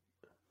waste.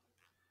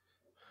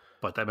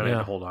 But that meant I had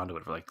to hold on to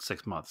it for like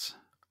 6 months.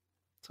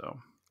 So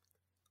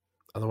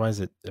otherwise,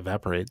 it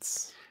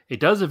evaporates. It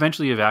does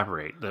eventually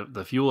evaporate.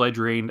 The fuel I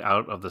drained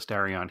out of the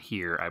Starion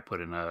here, I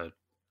put in an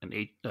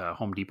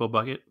Home Depot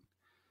bucket,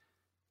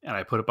 and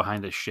I put it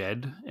behind a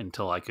shed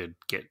until I could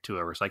get to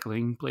a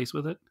recycling place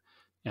with it,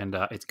 and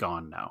it's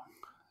gone now.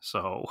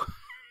 So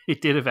it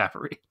did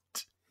evaporate.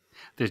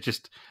 There's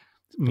just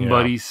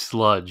muddy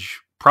sludge,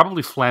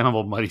 probably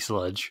flammable muddy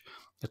sludge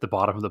at the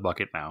bottom of the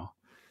bucket now.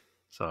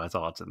 So that's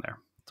all that's in there.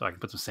 So I can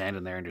put some sand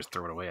in there and just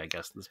throw it away, I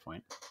guess, at this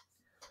point.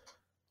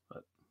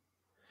 But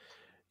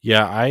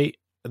yeah,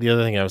 the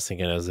other thing I was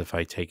thinking is if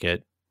I take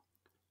it,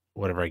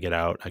 whatever I get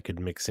out, I could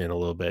mix in a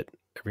little bit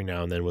every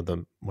now and then with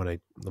the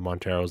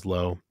Montero's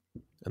low,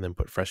 and then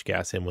put fresh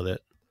gas in with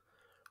it.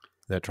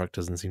 That truck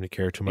doesn't seem to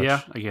care too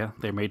much. Yeah,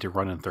 they're made to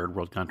run in third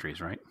world countries,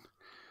 right?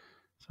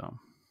 So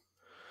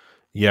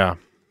yeah,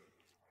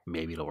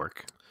 maybe it'll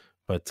work.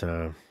 But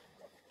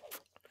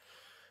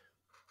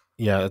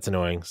yeah, that's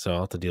annoying. So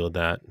I'll have to deal with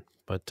that.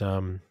 But I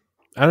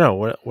don't know.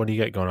 What do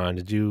you got going on?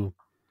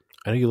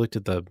 I know you looked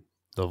at the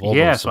the Volvo.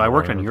 Yeah, so I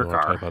worked some on more. your If you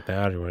wanna car. talk about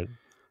that, or what?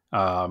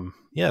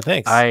 Yeah,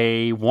 thanks.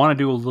 I want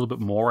to do a little bit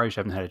more. I just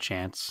haven't had a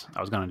chance.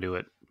 I was going to do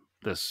it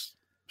this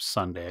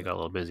Sunday. I got a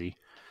little busy.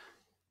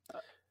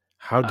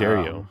 How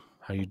dare you?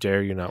 How you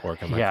dare you not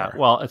work on my car?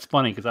 Well, it's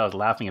funny because I was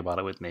laughing about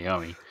it with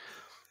Naomi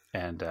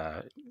and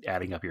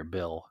adding up your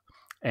bill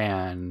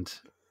and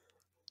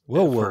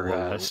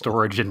for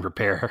storage and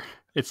repair.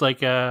 It's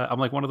like I'm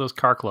like one of those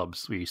car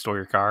clubs where you store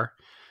your car,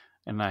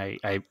 and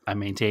I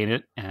maintain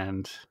it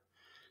and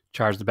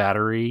charge the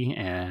battery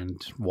and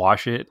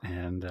wash it,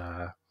 and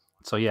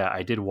so yeah,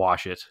 I did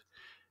wash it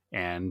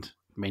and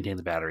maintain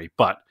the battery.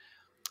 But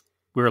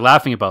we were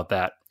laughing about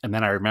that, and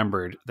then I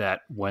remembered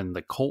that when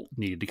the Colt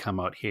needed to come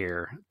out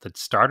here, the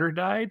starter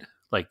died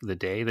like the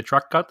day the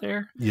truck got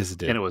there. Yes, it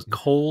did. And it was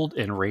cold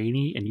and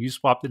rainy, and you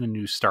swapped in a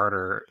new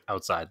starter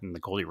outside in the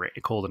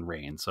cold and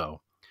rain.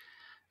 So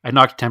I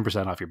knocked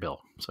 10% off your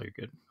bill, so you're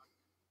good.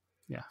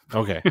 Yeah.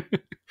 Okay.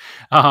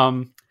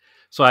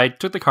 So I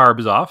took the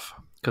carbs off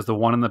because the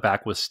one in the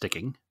back was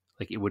sticking,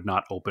 like it would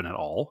not open at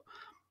all.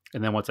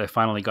 And then once I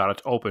finally got it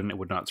to open, it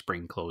would not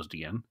spring closed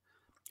again.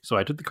 So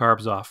I took the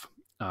carbs off,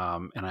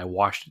 and I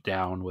washed it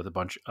down with a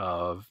bunch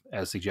of,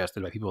 as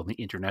suggested by people on the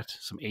internet,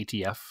 some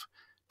ATF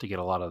to get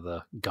a lot of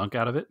the gunk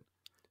out of it,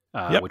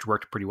 which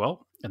worked pretty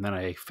well. And then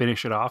I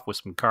finished it off with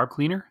some carb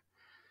cleaner,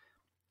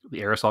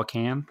 the aerosol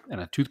can, and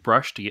a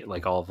toothbrush to get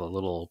like all the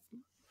little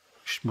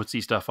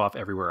schmutzy stuff off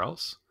everywhere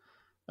else.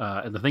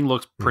 And the thing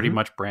looks pretty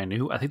much brand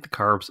new. I think the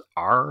carbs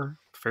are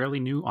fairly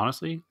new,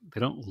 honestly.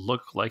 They don't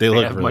look like they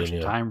have really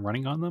much time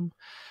running on them.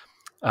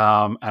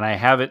 And I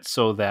have it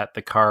so that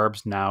the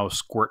carbs now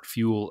squirt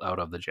fuel out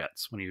of the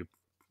jets. When you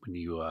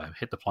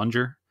hit the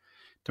plunger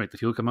to make the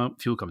fuel come out,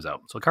 fuel comes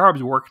out. So the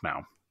carbs work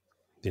now.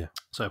 Yeah.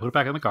 So I put it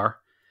back in the car,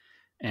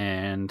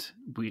 and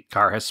the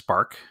car has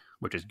spark,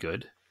 which is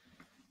good.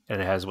 And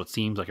it has what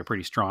seems like a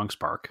pretty strong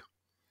spark.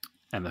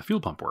 And the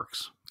fuel pump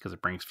works because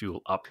it brings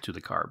fuel up to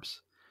the carbs.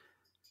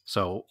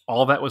 So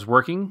all that was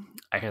working.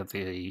 I had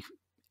the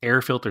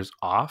air filters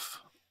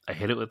off. I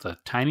hit it with the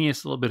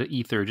tiniest little bit of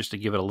ether just to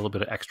give it a little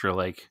bit of extra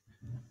like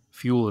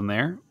fuel in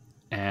there,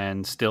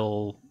 and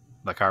still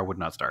the car would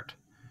not start.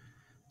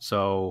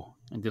 So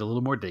I did a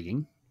little more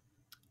digging,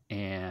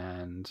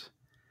 and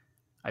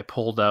I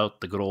pulled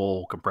out the good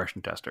old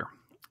compression tester.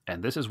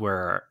 And this is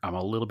where I'm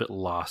a little bit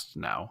lost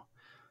now,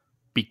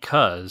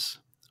 because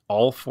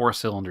all 4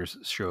 cylinders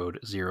showed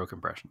 0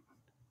 compression,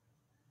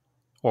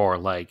 or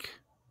like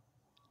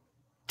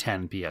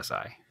 10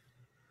 psi.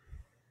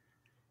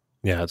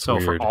 Yeah, it's so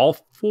weird. For all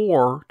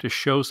 4 to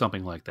show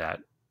something like that,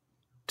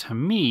 to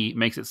me,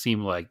 makes it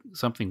seem like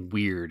something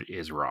weird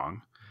is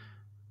wrong,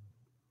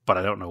 but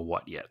I don't know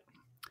what yet.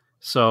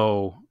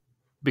 So,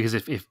 because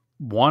if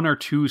 1 or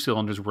 2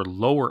 cylinders were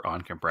lower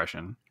on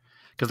compression,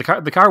 because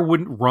the car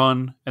wouldn't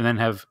run and then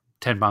have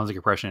 10 pounds of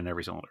compression in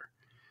every cylinder.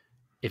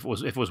 If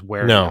it was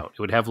wearing out, it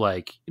would have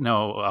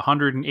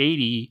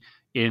 180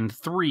 in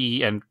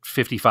 3 and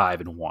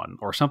 55 in 1,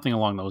 or something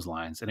along those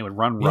lines, and it would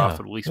run rough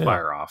and at least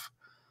fire off.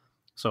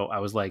 So I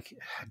was like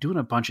doing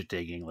a bunch of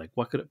digging, like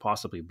what could it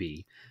possibly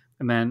be?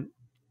 And then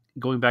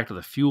going back to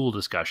the fuel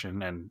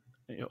discussion and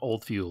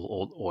old fuel,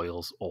 old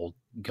oils, old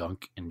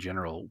gunk in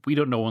general, we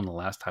don't know when the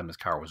last time this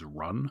car was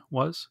run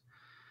was.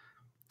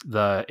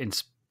 The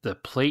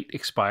plate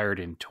expired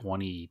in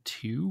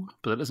 22,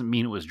 but that doesn't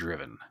mean it was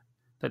driven.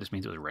 That just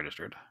means it was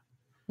registered.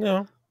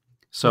 No.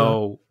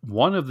 So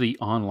one of the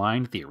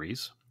online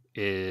theories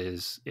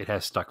is it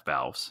has stuck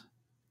valves.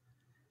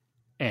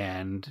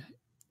 And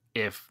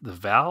if the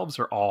valves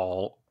are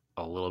all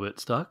a little bit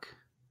stuck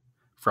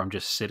from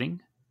just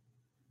sitting,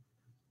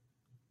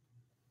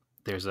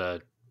 there's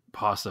a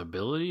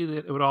possibility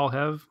that it would all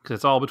have, because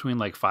it's all between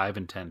like 5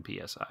 and 10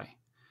 psi.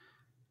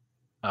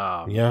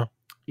 I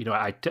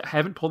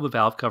haven't pulled the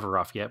valve cover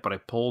off yet, but I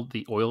pulled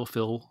the oil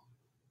fill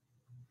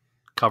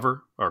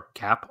cover or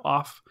cap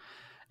off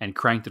and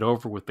cranked it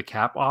over with the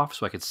cap off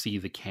so I could see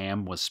the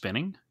cam was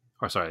spinning.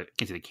 Or sorry, I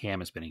can't see the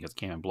cam is spinning because the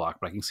cam is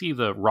blocked, but I can see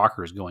the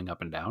rockers going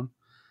up and down.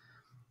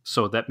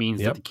 So that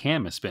means that the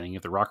cam is spinning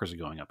if the rockers are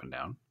going up and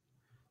down.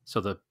 So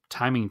the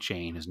timing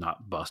chain is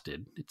not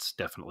busted. It's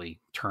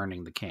definitely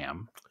turning the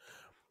cam.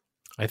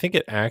 I think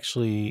it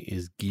actually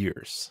is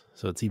gears,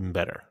 so it's even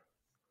better.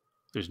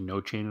 There's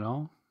no chain at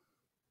all?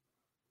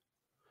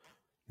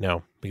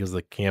 No, because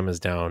the cam is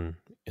down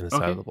in the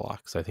side of the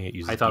block, so I think it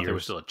uses gears. I thought there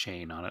was still a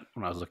chain on it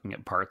when I was looking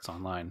at parts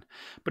online.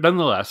 But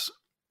nonetheless,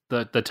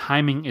 the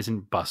timing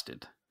isn't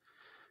busted.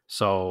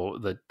 So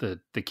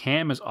the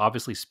cam is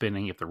obviously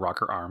spinning if the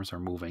rocker arms are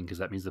moving, because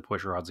that means the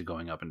push rods are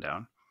going up and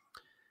down.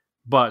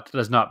 But it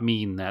does not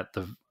mean that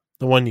the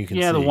one you can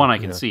see. Yeah, the one I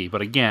can see.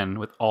 But again,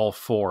 with all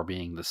 4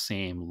 being the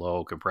same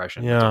low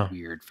compression, it's a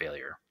weird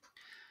failure.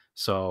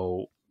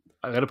 So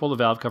I got to pull the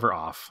valve cover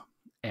off.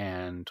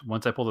 And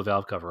once I pull the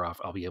valve cover off,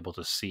 I'll be able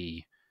to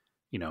see,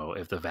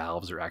 if the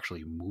valves are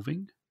actually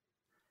moving.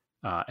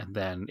 And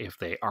then if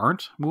they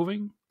aren't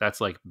moving,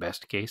 that's like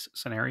best case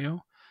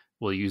scenario.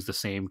 We'll use the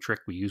same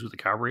trick we use with the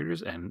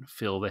carburetors and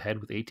fill the head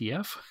with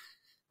ATF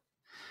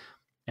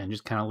and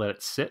just kind of let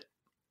it sit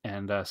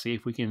and see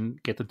if we can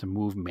get them to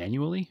move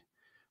manually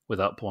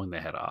without pulling the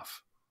head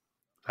off.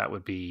 That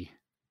would be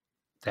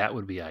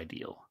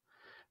ideal.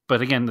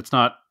 But again, that's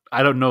not.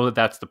 I don't know that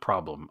that's the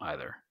problem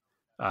either.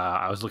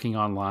 I was looking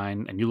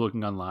online, and you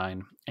looking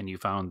online, and you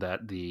found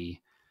that the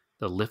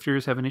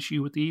lifters have an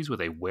issue with these, where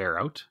they wear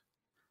out.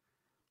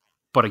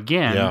 But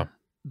again,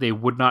 they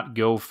would not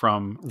go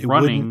from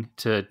running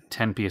to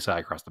 10 psi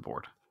across the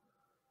board.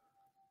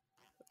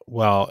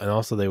 Well, and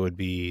also they would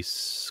be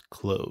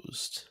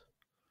closed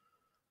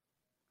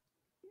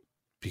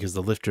because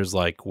the lifters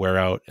like wear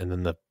out, and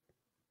then the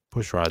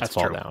push rods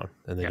fall down,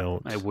 and they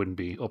don't. It wouldn't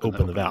be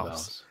open the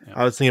valves. Yeah.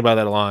 I was thinking about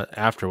that a lot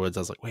afterwards.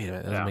 I was like, wait a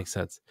minute, that doesn't make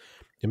sense.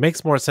 It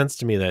makes more sense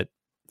to me that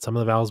some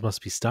of the valves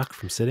must be stuck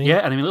from sitting. Yeah,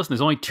 and I mean, listen,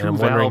 there's only 2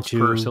 valves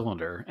per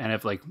cylinder, and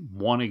if like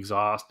one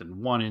exhaust and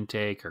one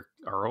intake, or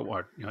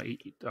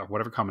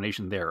whatever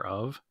combination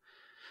thereof,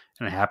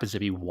 and it happens to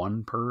be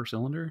 1 per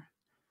cylinder,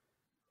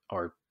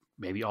 or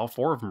maybe all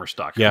 4 of them are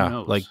stuck. Yeah, who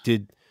knows? like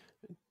did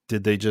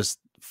they just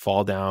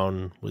fall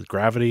down with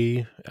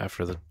gravity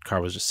after the car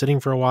was just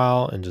sitting for a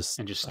while and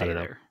just stay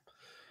there?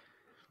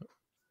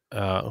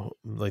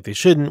 Like they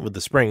shouldn't with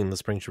the spring. The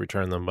spring should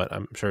return them, but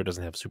I'm sure it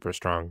doesn't have super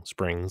strong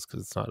springs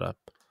because it's not a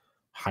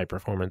high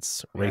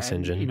performance race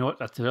engine. You know what?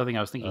 That's the other thing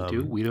I was thinking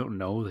too. We don't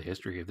know the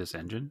history of this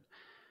engine.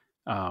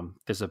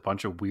 There's a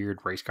bunch of weird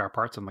race car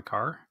parts on the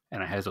car,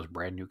 and it has those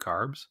brand new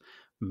carbs.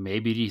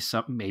 Maybe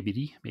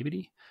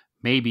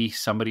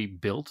somebody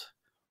built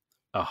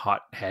a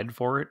hot head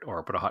for it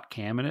or put a hot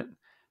cam in it,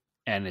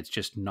 and it's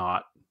just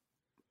not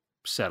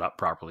set up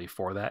properly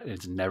for that.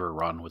 It's never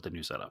run with the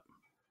new setup.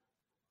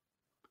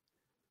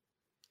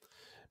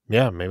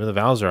 Yeah, maybe the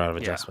valves are out of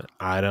adjustment.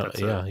 I don't.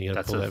 You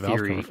gotta pull that valve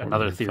cover.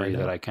 Another theory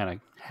that I kind of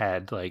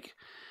had, like,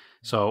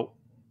 so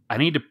I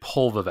need to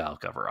pull the valve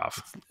cover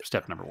off.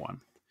 Step number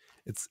 1.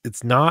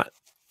 It's not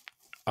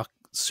a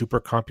super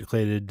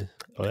complicated.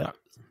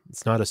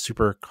 It's not a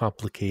super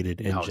complicated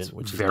engine,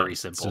 which is very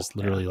simple. It's just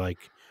literally like,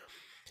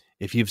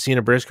 if you've seen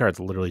a British car, it's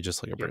literally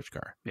just like a British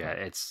car. Yeah,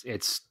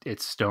 it's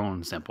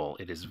stone simple.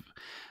 It is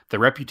the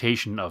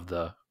reputation of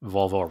the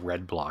Volvo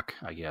red block,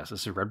 I guess.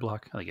 Is it red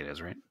block? I think it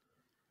is, right?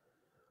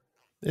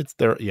 It's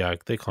their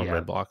they call them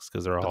red blocks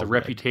because they're all the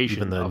red.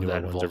 reputation the of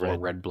that Volvo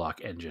red. red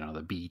block engine, or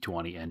the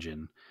B20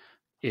 engine,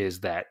 is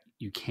that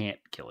you can't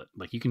kill it.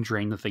 Like, you can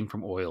drain the thing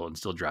from oil and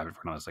still drive it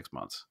for another 6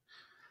 months.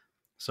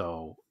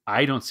 So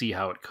I don't see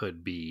how it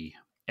could be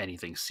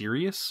anything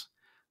serious.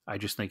 I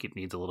just think it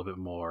needs a little bit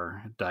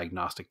more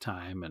diagnostic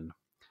time. And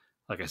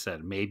like I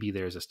said, maybe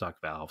there's a stuck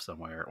valve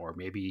somewhere, or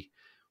maybe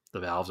the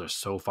valves are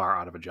so far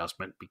out of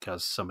adjustment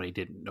because somebody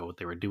didn't know what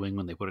they were doing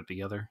when they put it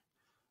together.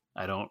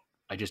 I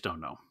just don't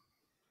know.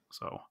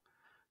 So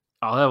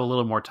I'll have a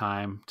little more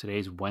time.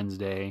 Today's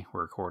Wednesday.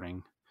 We're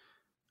recording.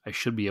 I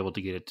should be able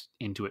to get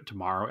into it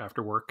tomorrow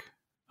after work.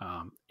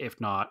 If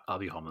not, I'll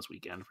be home this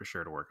weekend for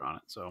sure to work on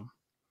it. So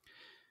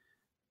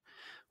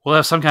we'll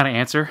have some kind of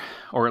answer,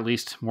 or at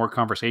least more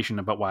conversation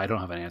about why I don't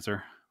have an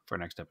answer for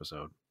next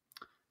episode.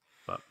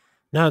 But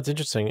no, it's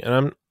interesting,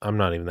 and I'm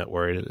not even that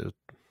worried.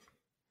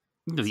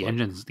 The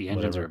engines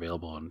are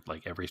available in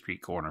like every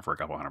street corner for a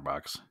couple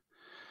 $100.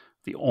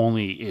 The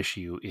only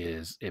issue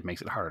is it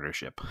makes it harder to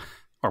ship,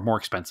 or more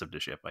expensive to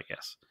ship, I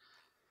guess.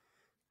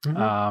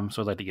 Mm-hmm.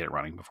 So I'd like to get it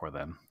running before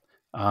then.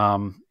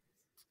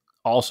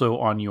 Also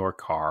on your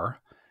car,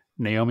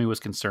 Naomi was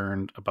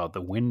concerned about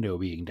the window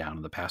being down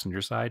on the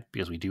passenger side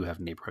because we do have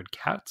neighborhood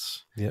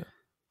cats. Yeah.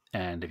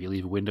 And if you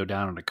leave a window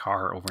down in a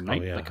car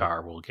overnight, the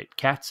car will get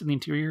cats in the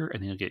interior,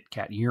 and then you'll get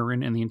cat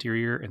urine in the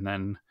interior, and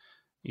then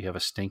you have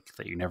a stink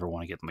that you never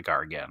want to get in the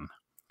car again.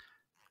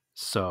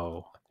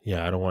 So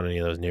yeah, I don't want any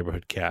of those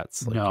neighborhood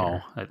cats. Like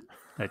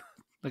that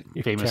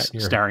famous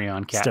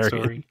Starion cat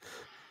story.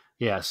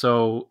 Yeah,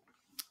 so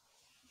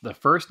the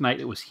first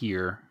night it was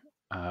here,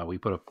 we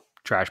put a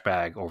trash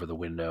bag over the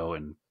window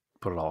and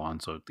put it all on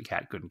so the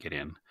cat couldn't get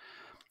in.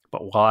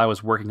 But while I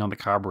was working on the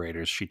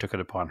carburetors, she took it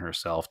upon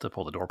herself to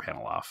pull the door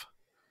panel off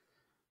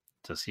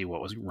to see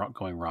what was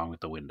going wrong with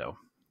the window.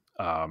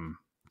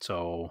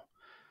 So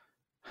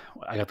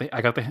I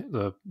got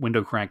the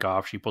window crank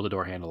off. She pulled the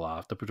door handle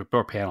off, the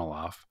door panel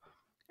off,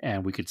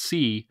 and we could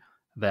see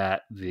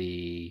that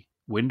the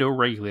window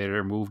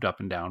regulator moved up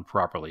and down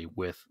properly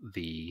with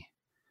the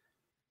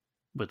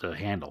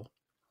handle.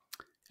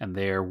 And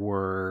there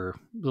were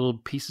little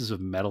pieces of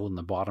metal in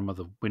the bottom of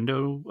the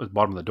window, the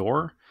bottom of the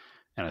door,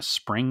 and a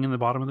spring in the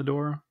bottom of the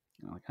door.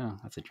 I'm like, oh,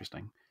 that's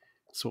interesting.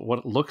 So what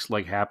it looks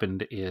like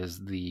happened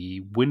is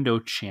the window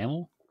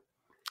channel.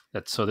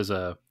 So there's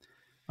a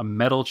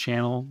metal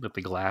channel that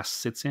the glass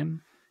sits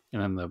in,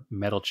 and then the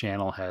metal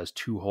channel has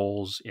 2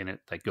 holes in it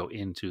that go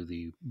into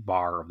the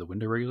bar of the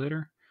window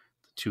regulator,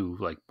 the 2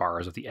 like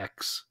bars of the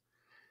X.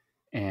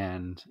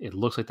 And it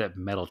looks like that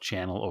metal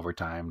channel over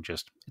time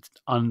it's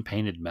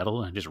unpainted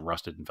metal and just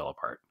rusted and fell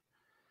apart.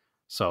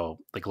 So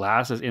the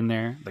glass is in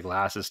there. The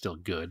glass is still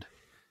good.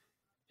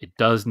 It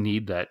does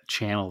need that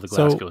channel the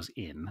glass goes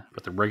in,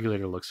 but the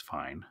regulator looks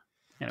fine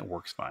and it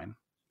works fine.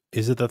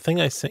 Is it the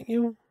thing I sent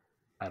you?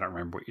 I don't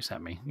remember what you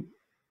sent me,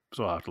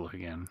 so I'll have to look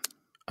again.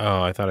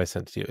 Oh, I thought I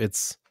sent it to you.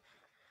 It's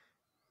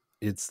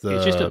It's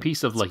just a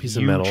piece of like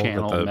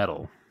U-channel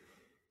metal.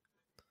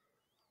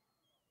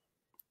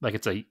 Like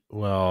it's a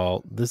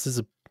well, this is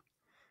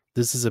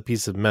a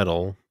piece of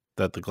metal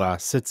that the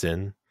glass sits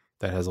in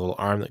that has a little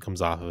arm that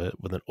comes off of it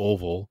with an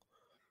oval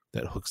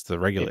that hooks to the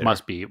regulator. It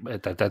must be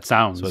that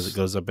sounds so as it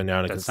goes up and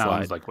down. It that can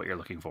sounds slide. like what you're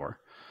looking for.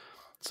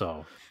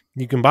 So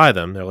you can buy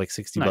them; they're like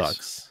 $60.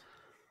 Nice.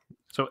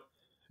 So,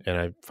 and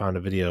I found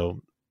a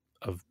video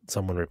of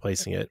someone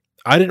replacing it.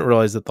 I didn't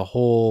realize that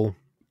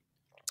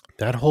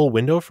that whole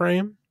window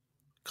frame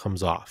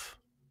comes off.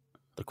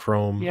 The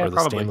chrome or the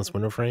probably. stainless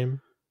window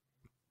frame.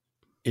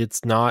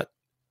 It's not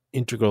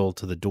integral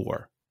to the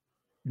door.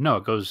 No,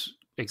 it goes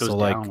So,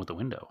 down with the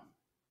window.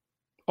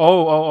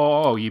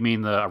 Oh, you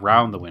mean the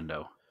around the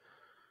window.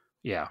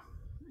 Yeah.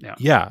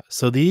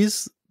 So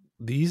these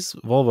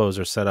Volvos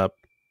are set up.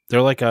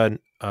 They're like a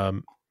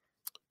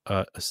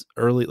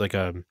early, like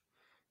a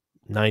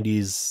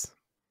 90s,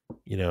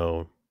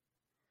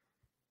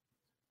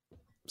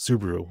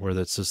 Subaru, where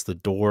that's just the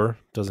door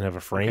doesn't have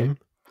a frame.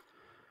 Okay.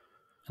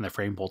 And the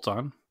frame bolts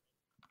on.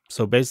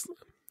 So basically,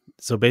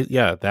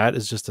 that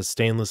is just a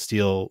stainless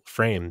steel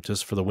frame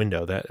just for the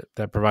window.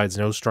 That provides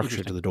no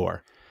structure to the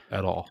door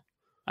at all.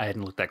 I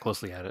hadn't looked that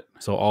closely at it.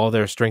 So all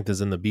their strength is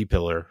in the B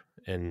pillar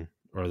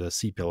or the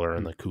C pillar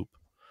in the coupe.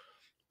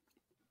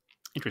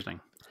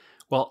 Interesting.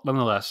 Well,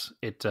 nonetheless,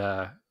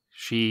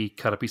 she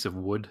cut a piece of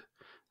wood.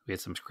 We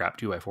had some scrap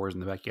 2x4s in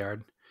the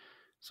backyard.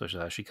 So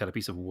she cut a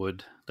piece of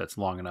wood that's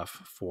long enough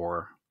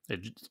for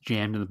it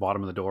jammed in the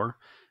bottom of the door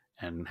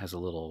and has a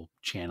little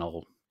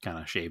channel kind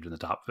of shaved in the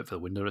top of it for the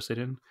window to sit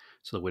in.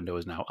 So the window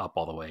is now up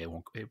all the way. It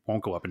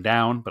won't go up and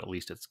down, but at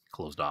least it's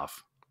closed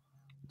off.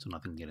 So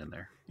nothing can get in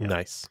there. Yeah.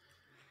 Nice.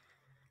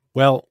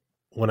 Well,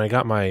 when I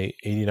got my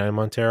 89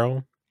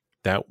 Montero,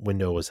 that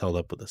window was held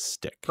up with a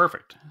stick.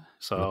 Perfect.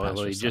 So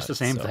it'll be just the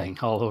same thing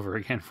all over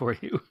again for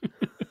you.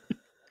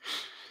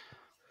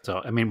 So,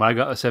 I mean, when I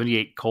got a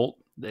 78 Colt,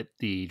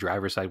 the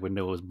driver's side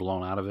window was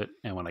blown out of it.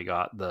 And when I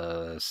got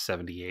the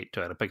 78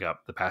 to pick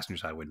up, the passenger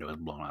side window was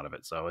blown out of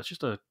it. So it's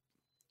just a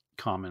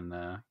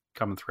common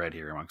thread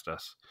here amongst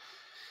us.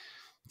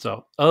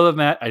 So other than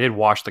that, I did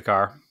wash the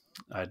car.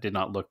 I did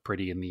not look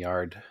pretty in the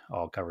yard,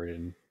 all covered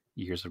in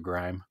years of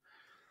grime.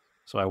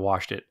 So I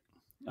washed it.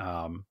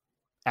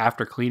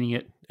 After cleaning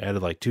it,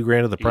 added like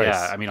 $2,000 to the price.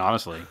 Yeah, I mean,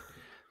 honestly,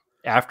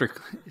 after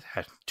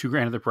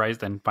 $2,000 to the price,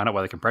 then find out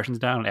why the compression's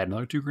down and add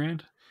another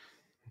 $2,000.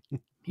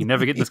 You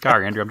never get in this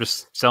car, Andrew. I'm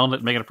just selling it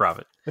and making a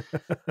profit.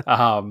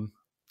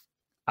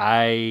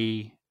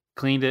 I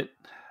cleaned it.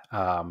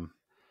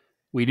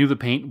 We knew the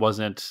paint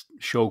wasn't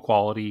show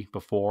quality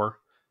before.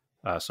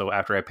 So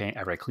after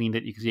I cleaned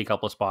it, you can see a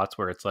couple of spots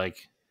where it's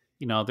like,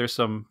 there's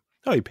some.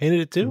 Oh, you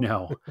painted it too?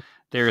 No,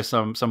 there are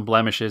some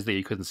blemishes that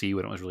you couldn't see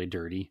when it was really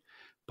dirty,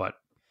 but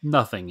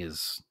nothing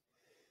is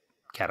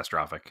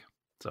catastrophic.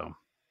 So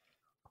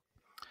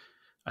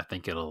I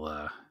think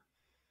it'll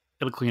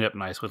clean up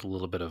nice with a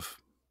little bit of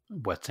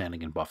wet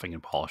sanding and buffing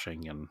and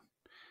polishing,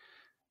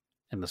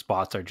 and the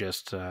spots are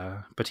just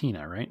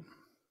patina, right?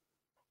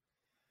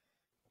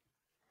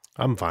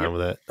 I'm fine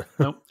with it.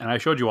 Nope. And I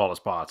showed you all the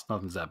spots.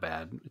 Nothing's that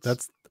bad.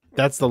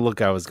 That's the look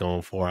I was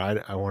going for.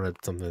 I wanted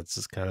something that's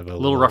just kind of a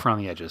little rough around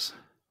the edges.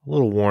 A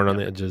little worn on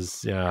the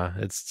edges. Yeah,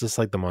 it's just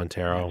like the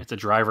Montero. It's a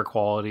driver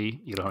quality.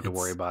 You don't have to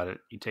worry about it.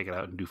 You take it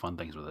out and do fun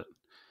things with it.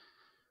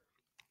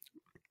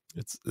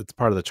 It's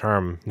part of the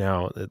charm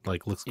now. It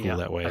like looks cool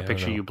that way. I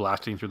picture you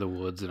blasting through the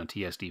woods in a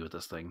TSD with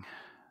this thing.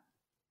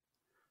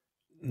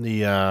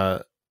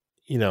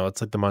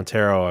 It's like the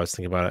Montero. I was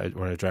thinking about it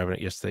when I was driving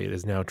it yesterday. It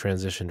is now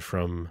transitioned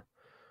from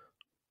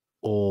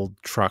old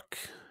truck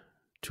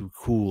to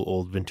cool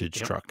old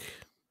vintage truck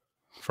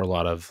for a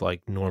lot of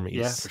like normies.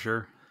 Yeah, for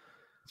sure.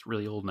 It's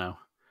really old now.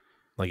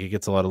 Like it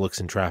gets a lot of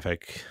looks in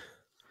traffic.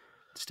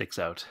 It sticks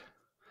out.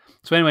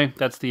 So anyway,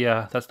 that's the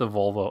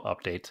Volvo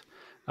update.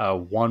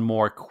 One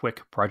more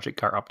quick project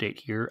car update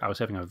here. I was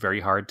having a very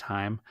hard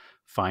time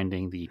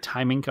finding the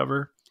timing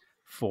cover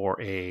for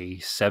a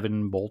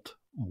 7-bolt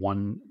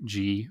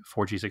 1G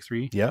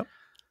 4G63. Yep.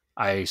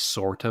 I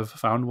sort of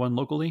found one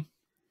locally.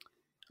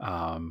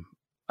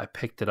 I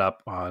picked it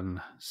up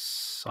on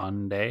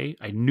Sunday.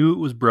 I knew it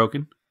was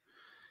broken,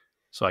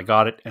 so I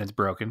got it and it's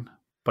broken,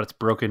 but it's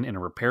broken in a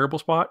repairable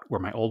spot where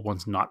my old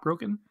one's not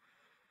broken.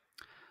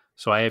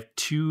 So I have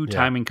 2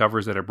 timing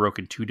covers that are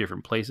broken 2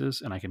 different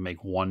places, and I can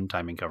make 1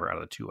 timing cover out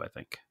of the 2, I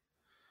think.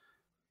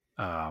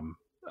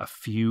 A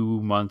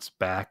few months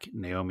back,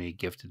 Naomi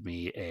gifted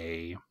me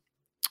a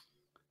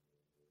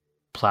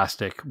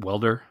plastic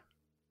welder,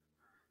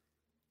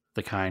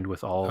 the kind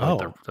with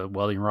all the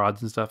welding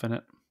rods and stuff in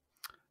it.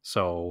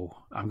 So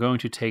I'm going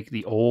to take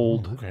the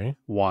old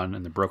one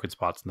and the broken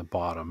spots in the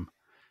bottom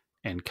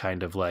and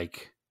kind of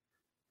like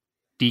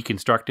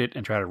deconstruct it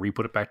and try to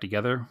re-put it back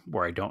together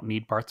where I don't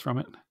need parts from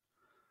it,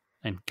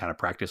 and kind of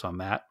practice on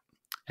that.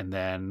 And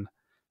then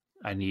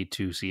I need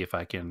to see if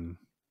I can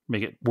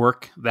make it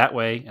work that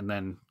way, and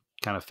then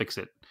kind of fix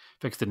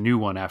the new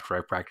one after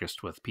I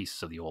practiced with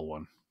pieces of the old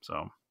one.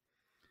 So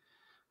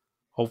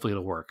hopefully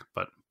it'll work,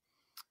 but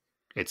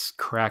it's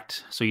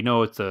cracked. So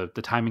it's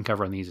the timing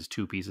cover on these is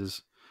two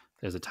pieces.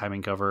 There's a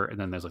timing cover, and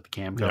then there's like the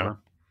cam cover.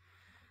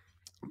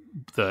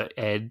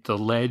 The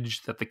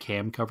ledge that the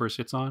cam cover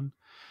sits on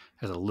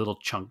has a little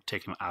chunk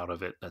taken out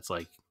of it that's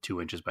like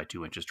 2 inches by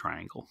 2 inches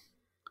triangle.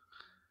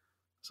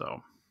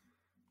 So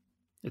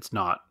it's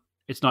not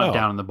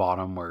down in the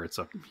bottom where it's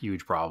a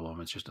huge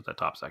problem. It's just at that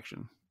top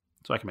section.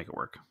 So I can make it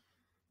work.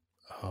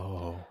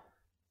 Oh.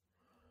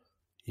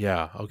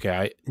 Yeah,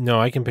 okay.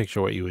 I can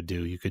picture what you would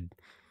do. You can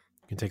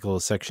take a little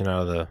section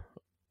out of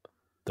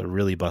the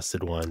really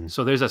busted one.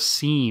 So there's a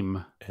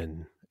seam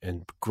and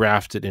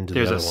graft it into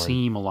the other one. There's a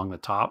seam along the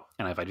top,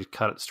 and if I just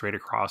cut it straight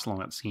across along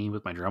that seam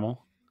with my Dremel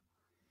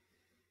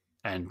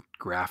and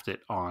graft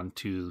it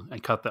onto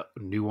and cut the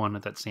new one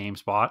at that same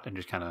spot and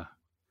just kind of,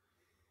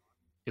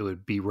 it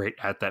would be right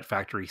at that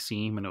factory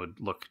seam and it would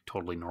look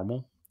totally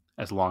normal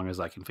as long as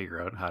I can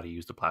figure out how to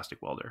use the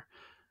plastic welder.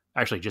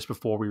 Actually, just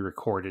before we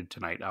recorded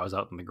tonight, I was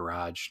out in the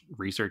garage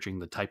researching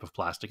the type of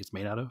plastic it's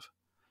made out of,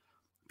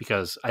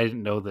 because I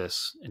didn't know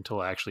this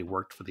until I actually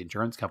worked for the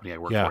insurance company I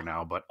work for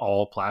now, but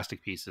all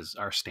plastic pieces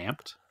are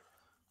stamped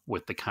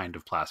with the kind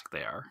of plastic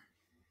they are.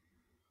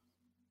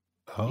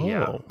 Oh,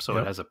 yeah. So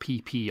it has a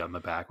PP on the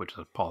back, which is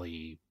a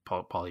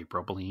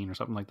polypropylene or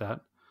something like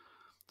that.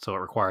 So it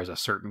requires a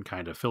certain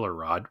kind of filler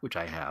rod, which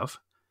I have,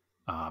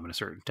 and a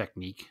certain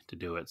technique to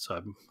do it. So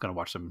I'm going to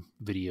watch some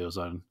videos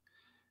on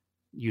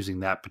using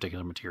that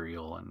particular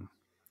material and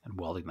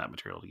welding that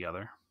material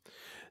together.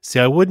 See,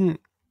 I wouldn't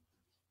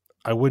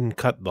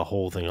cut the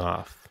whole thing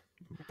off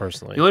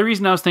personally. The only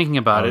reason I was thinking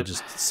about it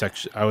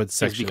I would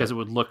section is because it it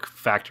would look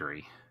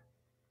factory.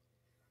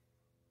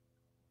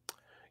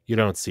 You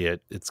don't see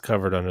it. It's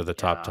covered under the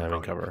top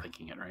timing cover.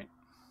 Thinking it right.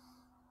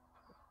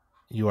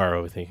 You are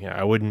overthinking it.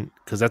 I wouldn't,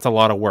 because that's a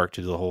lot of work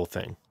to do the whole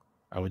thing.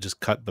 I would just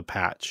cut the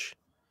patch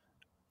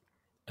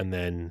and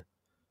then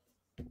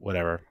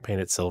whatever,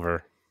 paint it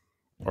silver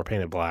or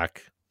paint it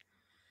black.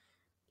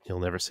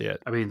 You'll never see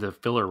it. I mean, the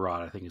filler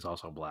rod I think is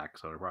also black,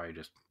 so it'll probably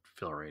just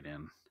fill right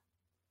in.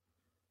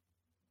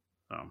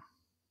 So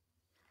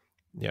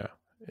yeah,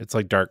 it's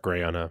like dark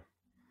gray on a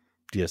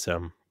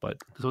DSM, but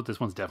this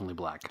one's definitely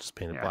black. Just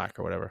paint it black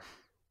or whatever.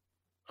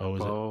 Oh,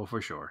 is it? Oh, for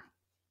sure.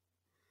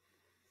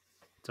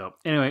 So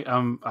anyway,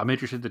 I'm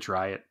interested to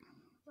try it.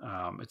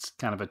 It's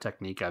kind of a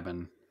technique I've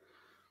been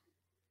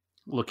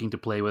looking to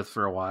play with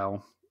for a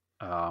while.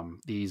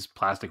 These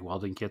plastic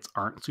welding kits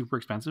aren't super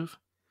expensive.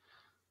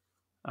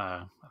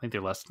 I think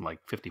they're less than like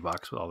 $50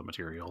 with all the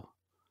material.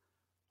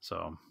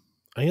 So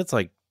I think it's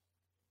like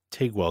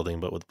TIG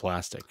welding, but with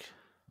plastic.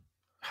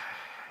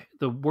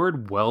 The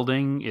word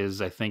welding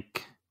is, I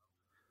think,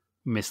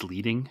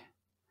 misleading.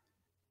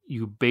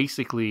 You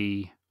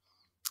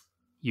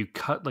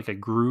cut like a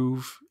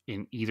groove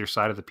in either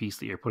side of the piece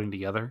that you're putting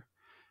together,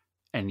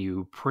 and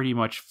you pretty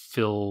much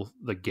fill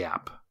the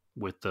gap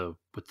with the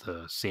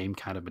same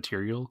kind of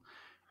material.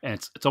 And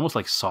it's almost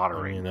like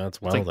soldering. I mean, that's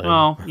welding. Like,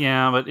 well,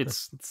 yeah, but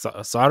it's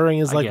soldering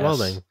is like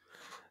welding.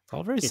 It's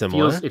all very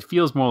similar. It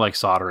feels more like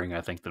soldering,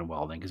 I think, than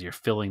welding, because you're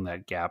filling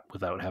that gap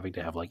without having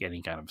to have like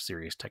any kind of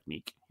serious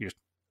technique. You're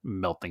just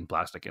melting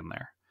plastic in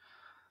there.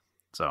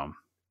 So,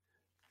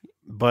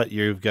 but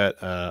you've got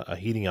a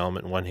heating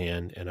element in one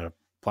hand and a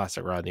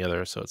plastic rod in the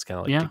other, so it's kind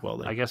of like TIG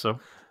welding. I guess so.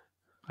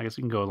 I guess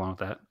you can go along with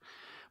that.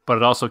 But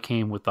it also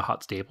came with the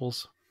hot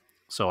staples,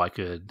 so I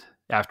could,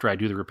 after I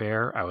do the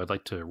repair, I would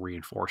like to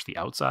reinforce the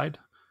outside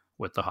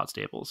with the hot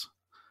staples.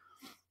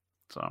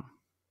 So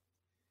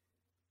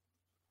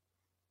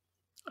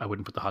I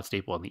wouldn't put the hot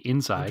staple on the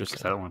inside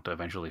because I don't want it to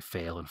eventually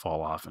fail and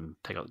fall off and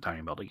take out the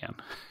timing belt again.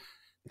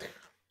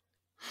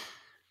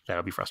 That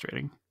would be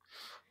frustrating.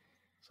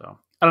 So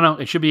I don't know.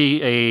 It should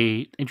be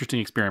a interesting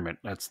experiment.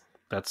 That's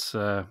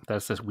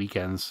this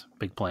weekend's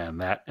big plan.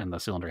 That and the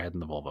cylinder head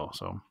and the Volvo.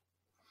 So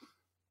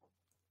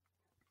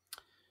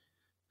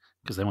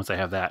because then once I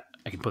have that,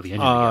 I can put the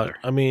engine together.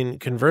 I mean,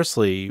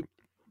 conversely,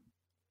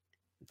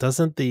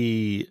 doesn't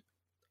the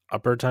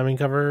upper timing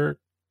cover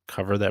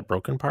that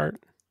broken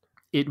part?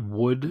 It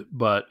would,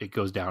 but it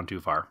goes down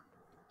too far.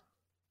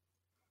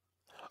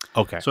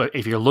 Okay. So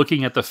if you're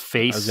looking at the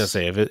face, I was gonna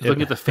say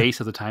looking at the face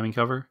of the timing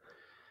cover,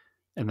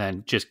 and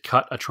then just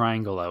cut a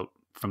triangle out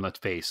from the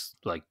face,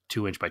 like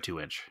 2 inch by 2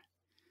 inch.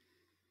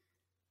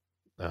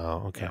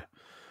 Oh, okay. Yeah.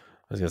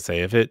 I was gonna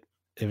say if it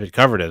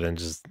covered it, then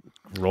just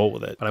roll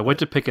with it. But I went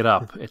to pick it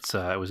up. It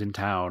was in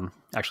town,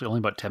 actually only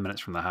about 10 minutes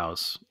from the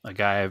house. A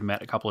guy I've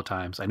met a couple of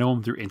times. I know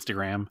him through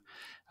Instagram.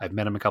 I've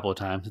met him a couple of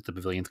times at the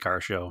Pavilions Car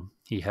Show.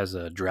 He has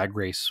a drag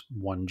race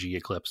 1G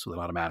Eclipse with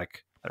an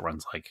automatic that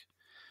runs like,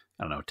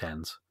 I don't know,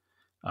 10s.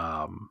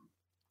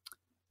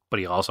 But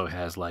he also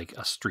has like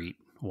a street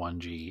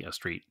 1G, a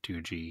street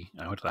 2G.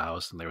 I went to the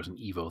house and there was an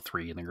Evo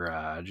 3 in the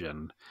garage,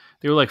 and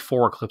there were like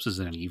 4 Eclipses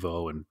in an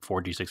Evo and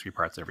 4 G63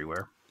 parts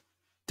everywhere.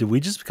 Did we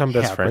just become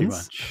best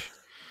friends?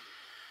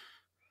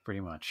 Pretty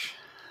much.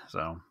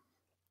 So,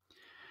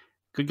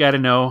 good guy to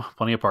know.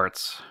 Plenty of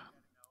parts.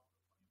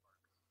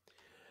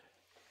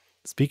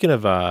 Speaking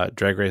of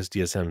drag race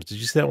DSMs, did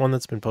you see that one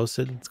that's been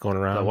posted? It's going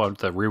around.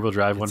 The rear wheel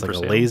drive one it's like for a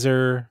sale?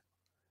 laser.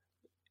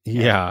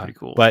 Yeah, pretty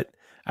cool. but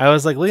I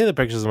was like looking at the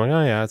pictures. I'm like,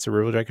 oh yeah, it's a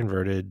rear-wheel drive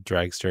converted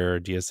dragster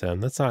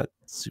DSM.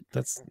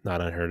 That's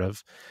not unheard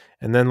of.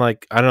 And then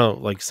like I don't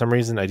know, like some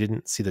reason I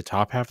didn't see the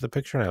top half of the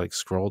picture, and I like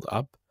scrolled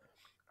up,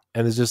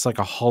 and there's just like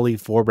a Holley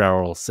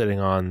 4-barrel sitting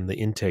on the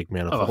intake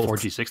manifold. Oh, a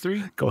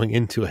 4G63 going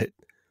into it.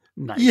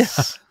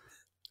 Nice.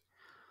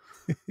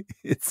 Yeah.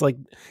 It's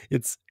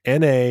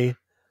NA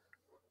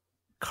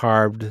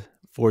carved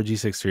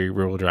 4G63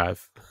 rear-wheel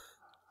drive.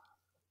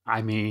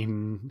 I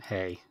mean,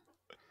 hey.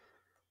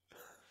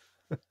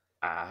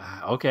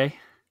 Okay.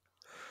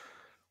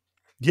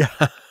 Yeah.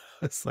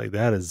 It's like,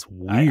 that is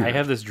weird. I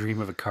have this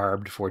dream of a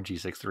carved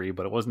 4G63,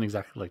 but it wasn't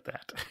exactly like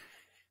that.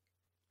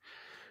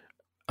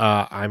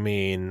 I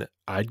mean,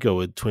 I'd go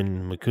with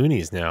twin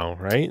Makunis now,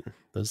 right?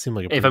 Those seem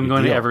like a If I'm pretty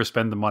going good to deal. ever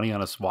spend the money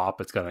on a swap,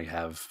 it's going to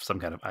have some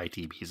kind of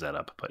ITB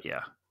setup. But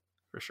yeah,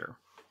 for sure.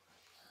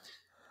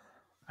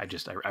 I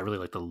really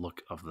like the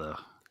look of the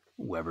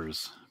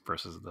Webers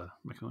versus the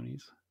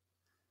Makunis.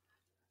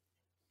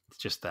 It's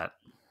just that.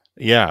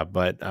 Yeah,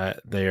 but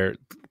they're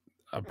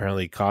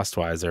apparently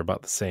cost-wise, they're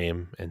about the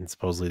same, and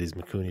supposedly these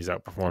Makunis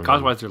outperform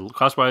them.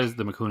 Cost-wise,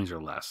 the Makunis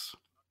are less.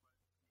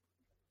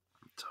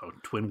 So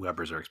twin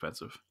Webers are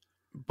expensive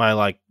by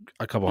like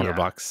a couple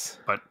 $100.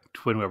 But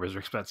twin Webers are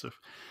expensive.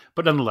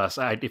 But nonetheless,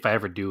 if I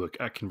ever do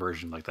a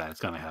conversion like that,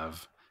 it's going to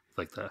have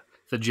like the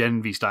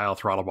Gen V style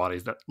throttle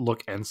bodies that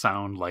look and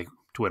sound like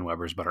twin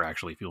Webers, but are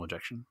actually fuel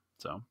injection.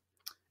 So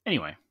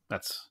anyway,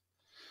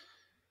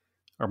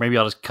 or maybe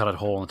I'll just cut a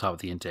hole in the top of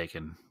the intake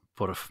and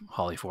put a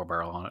Holley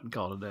 4-barrel on it and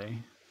call it a day.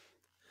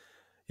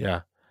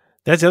 Yeah.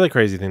 That's the other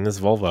crazy thing. This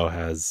Volvo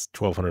has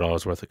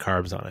 $1,200 worth of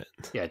carbs on it.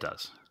 Yeah, it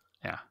does.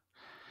 Yeah.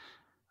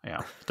 Yeah.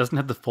 It doesn't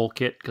have the full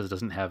kit because it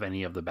doesn't have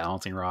any of the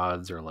balancing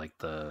rods or like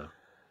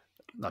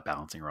not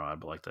balancing rod,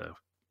 but like the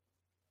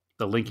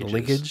linkages. The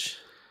linkage?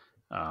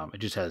 It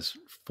just has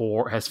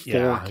four cables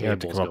up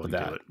going with to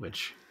that, it,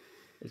 which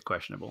is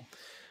questionable.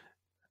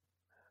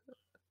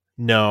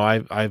 No,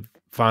 I've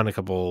found a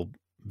couple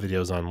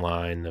videos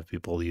online of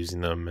people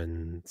using them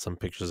and some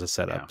pictures of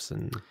setups.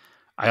 And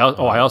I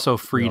also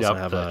freed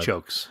up the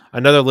chokes.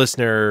 Another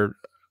listener,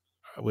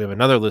 we have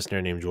another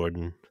listener named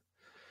Jordan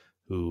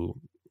who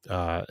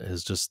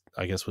was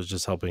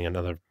just helping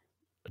another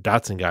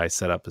Datsun guy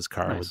set up his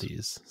car with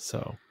these.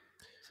 So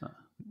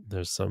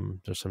there's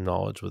some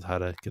knowledge with how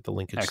to get the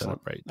linkage set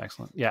up right.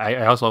 Excellent. Yeah,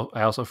 I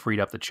also freed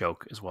up the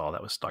choke as well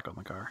that was stuck on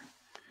the car.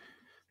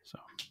 So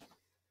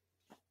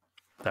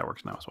that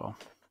works now as well.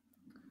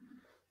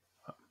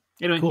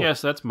 Anyway, cool. Yes,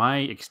 that's my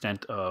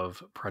extent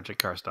of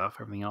project car stuff.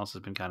 Everything else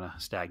has been kind of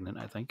stagnant,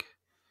 I think.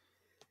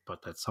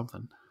 But that's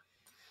something.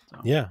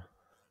 So. Yeah.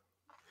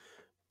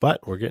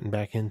 But we're getting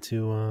back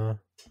into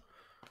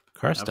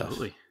car stuff.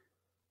 Absolutely.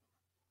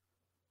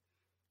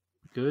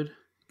 Good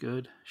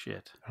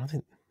shit. I don't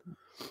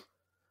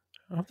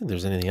think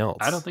there's anything else.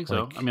 I don't think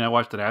so. I mean, I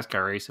watched the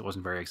NASCAR race. It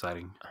wasn't very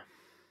exciting.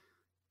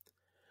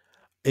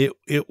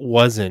 It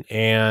wasn't,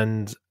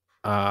 and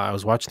I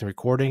was watching the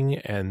recording,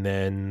 and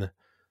then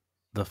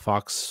the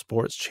Fox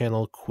Sports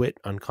channel quit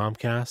on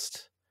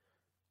Comcast,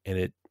 and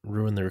it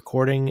ruined the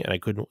recording, and I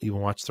couldn't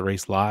even watch the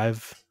race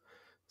live,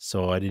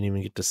 so I didn't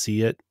even get to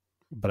see it.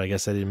 But I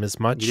guess I didn't miss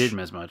much. You didn't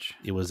miss much.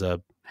 It was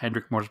a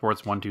Hendrick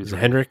Motorsports 1, 2, 3.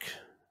 Hendrick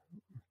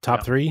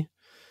top 3.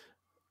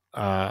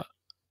 And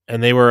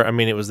they were, I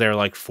mean, it was their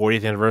like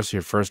 40th anniversary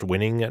of first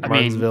winning at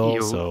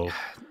Martinsville, so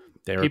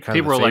they were kind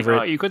of the favorite. Like,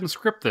 oh, you couldn't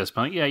script this,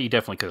 but yeah, you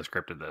definitely could have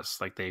scripted this.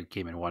 Like they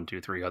came in 1,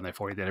 2, 3 on their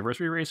 40th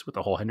anniversary race with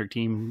the whole Hendrick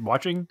team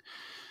watching.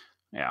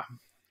 Yeah,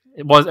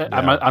 it was. Yeah.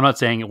 I'm not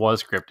saying it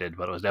was scripted,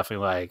 but it was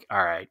definitely like,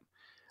 all right.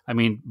 I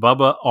mean,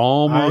 Bubba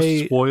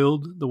almost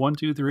spoiled the 1,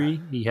 2,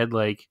 3.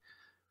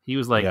 He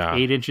was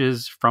 8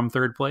 inches from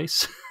third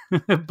place,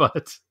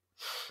 but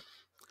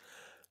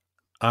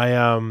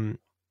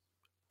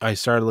I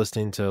started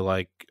listening to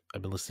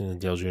I've been listening to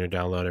Dale Jr.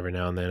 Download every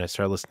now and then. I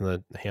started listening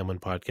to the Hamlin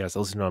podcast. I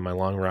listened to it on my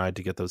long ride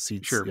to get those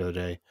seats the other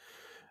day.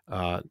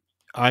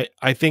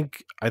 I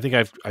think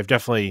I've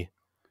definitely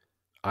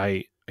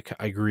I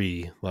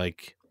agree.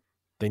 Like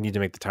they need to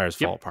make the tires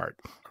fall apart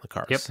on the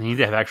cars. Yep, they need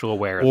to have actual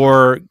wear.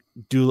 Or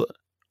do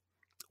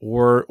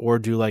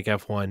like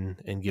F1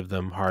 and give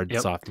them hard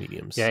soft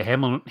mediums. Yeah,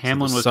 Hamlin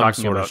was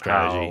talking about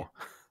strategy. How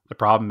the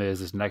problem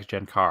is this next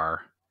gen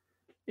car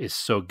is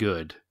so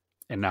good.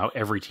 And now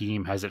every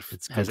team has it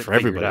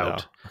figured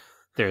out. Though.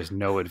 There's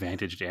no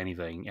advantage to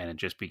anything, and it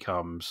just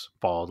becomes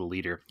follow the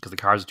leader because the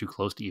cars are too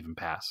close to even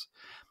pass.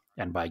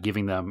 And by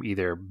giving them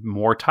either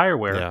more tire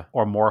wear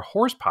or more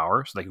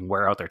horsepower, so they can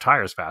wear out their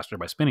tires faster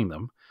by spinning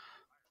them,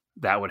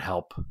 that would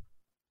help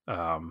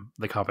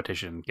the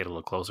competition get a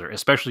little closer,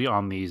 especially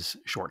on these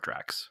short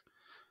tracks.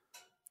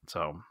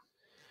 So,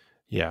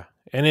 yeah,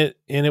 and it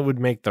would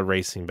make the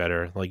racing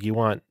better. Like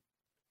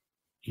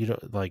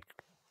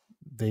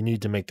they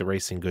need to make the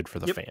racing good for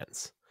the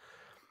fans.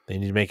 They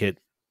need to make it.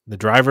 These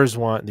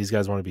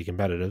guys want to be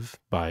competitive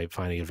by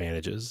finding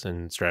advantages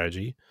and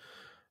strategy.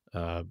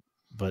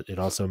 But it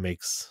also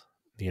makes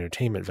the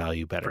entertainment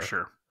value better. For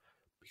sure.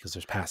 Because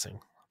there's passing.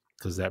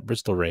 Because that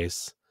Bristol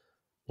race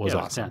was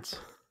awesome. Intense.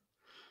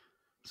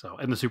 So,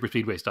 and the super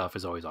speedway stuff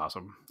is always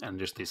awesome. And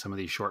just some of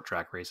these short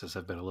track races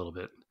have been a little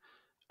bit,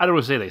 I don't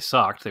want to say they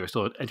sucked. They were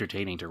still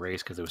entertaining to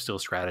race because there was still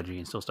strategy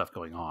and still stuff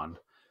going on.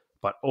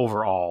 But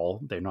overall,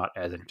 they're not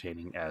as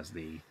entertaining as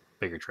the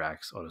bigger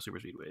tracks on the super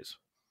speedways.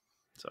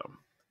 So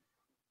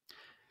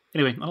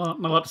anyway, not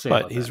a lot to say about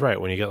that. But he's right.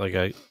 When you get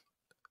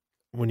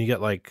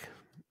like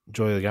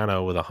Joey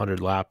Logano with 100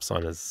 laps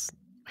on his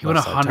he went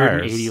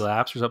 180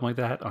 laps or something like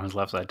that on his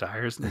left side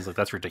tires, and he's like,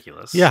 "That's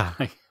ridiculous." Yeah,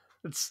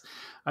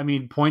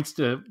 points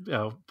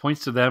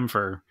to them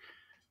for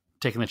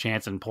taking the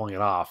chance and pulling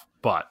it off,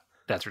 but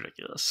that's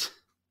ridiculous.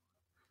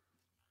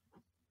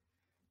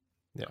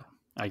 Yeah,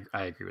 I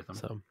agree with them.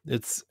 So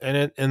it's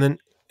and then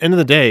end of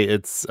the day,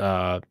 it's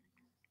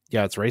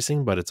it's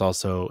racing, but it's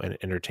also an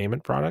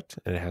entertainment product,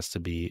 and it has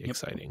to be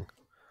exciting.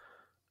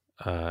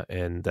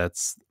 And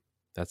that's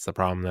the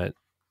problem.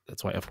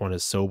 That's why F1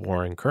 is so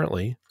boring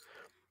currently,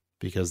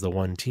 because the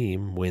one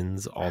team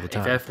wins all the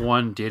time. If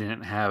F1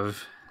 didn't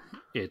have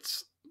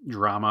its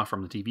drama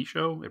from the TV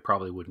show, it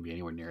probably wouldn't be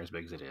anywhere near as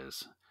big as it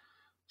is.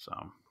 So,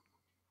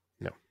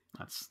 no,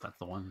 that's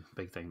the one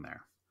big thing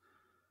there.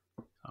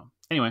 So,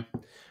 anyway,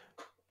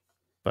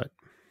 but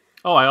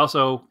I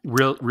also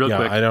real quick,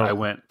 I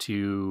went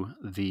to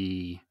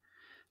the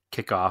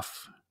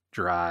kickoff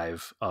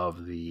drive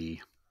of the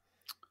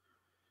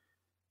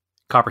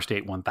Copper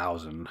State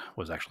 1000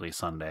 was actually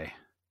Sunday.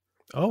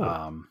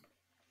 Oh,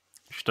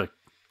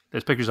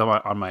 there's pictures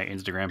on my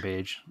Instagram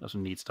page. There's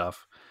some neat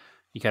stuff.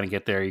 You kind of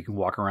get there. You can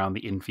walk around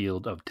the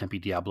infield of Tempe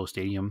Diablo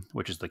Stadium,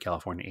 which is the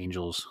California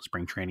Angels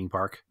spring training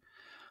park.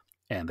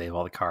 And they have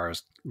all the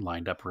cars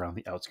lined up around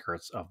the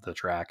outskirts of the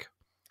track.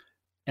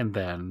 And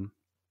then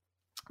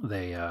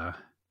they have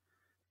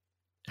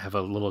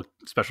a little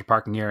special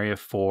parking area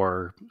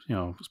for,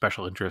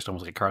 special interest,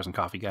 almost like a cars and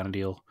coffee kind of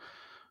deal.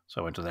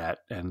 So I went to that.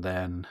 And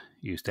then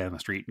you stand on the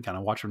street and kind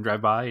of watch them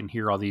drive by and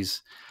hear all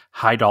these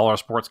high dollar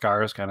sports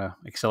cars kind of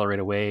accelerate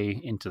away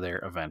into their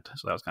event.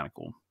 So that was kind of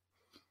cool.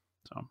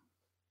 So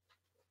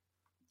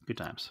good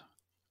times.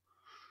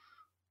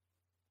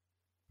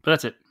 But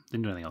that's it.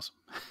 Didn't do anything else.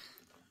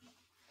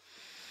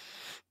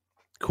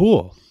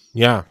 Cool.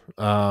 Yeah.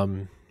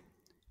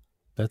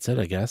 That's it,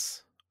 I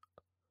guess.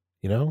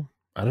 I don't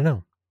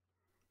know.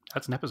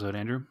 That's an episode,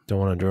 Andrew. Don't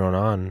want to drone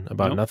on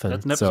about nothing.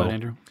 That's an episode,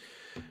 Andrew.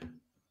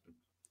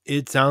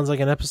 It sounds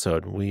like an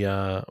episode.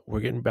 We're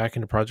getting back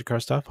into Project Car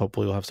stuff.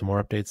 Hopefully we'll have some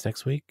more updates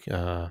next week.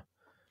 I'll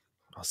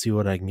see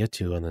what I can get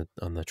to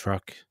on the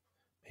truck.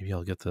 Maybe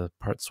I'll get the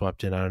parts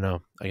swapped in. I don't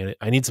know.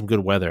 I need some good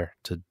weather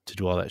to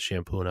do all that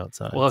shampooing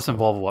outside. We'll have some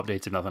Volvo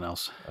updates and nothing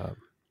else.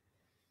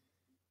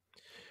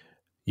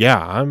 Yeah,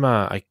 I'm.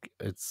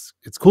 It's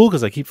cool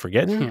because I keep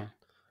forgetting, Yeah.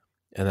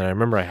 And then I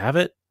remember I have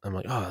it. I'm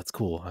like, oh, that's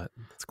cool.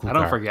 That's a cool. I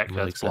don't car. forget I'm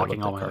because it's excited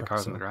blocking about all that my other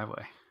cars in so. the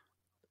driveway.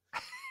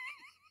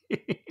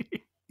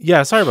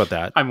 Yeah, sorry about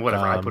that. I mean,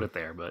 whatever. I put it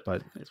there, but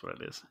it's what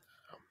it is.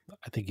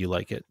 I think you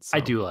like it. So.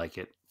 I do like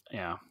it.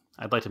 Yeah,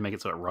 I'd like to make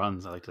it so it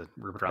runs. I like to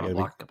rip it around the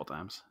block a couple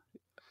times.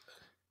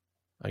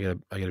 I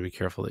gotta be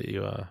careful that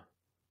you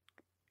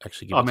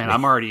actually give Oh it to man, me.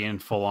 I'm already in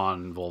full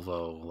on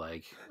Volvo.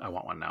 Like I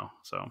want one now.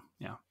 So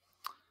yeah,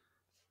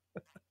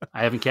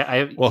 I haven't.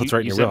 Well, it's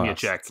right in you your sent me a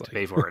wheelhouse. check It's to like-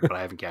 pay for it, but I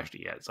haven't cashed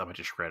it yet. So I'm gonna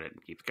just shred it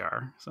and keep the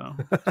car. So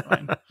it's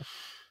fine.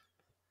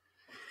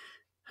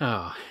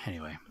 Oh,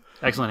 anyway,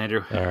 excellent,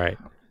 Andrew. All right.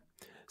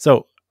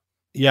 So,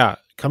 yeah,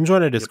 come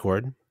join our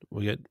Discord.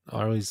 We get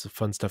always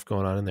fun stuff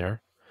going on in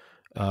there.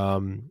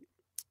 Auto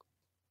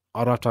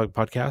Off Topic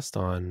Podcast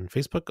on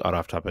Facebook, Auto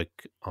Off Topic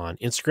on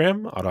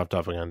Instagram, Auto Off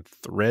Topic on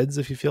Threads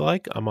if you feel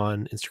like. I'm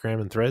on Instagram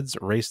and Threads,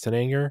 Raced in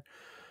Anger.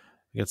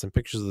 I got some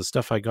pictures of the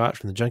stuff I got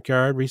from the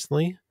junkyard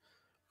recently.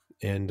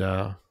 And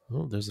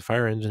there's a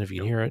fire engine if you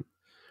can hear it.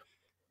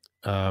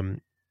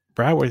 Brad,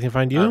 where can they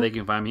find you? They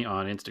can find me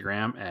on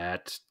Instagram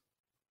at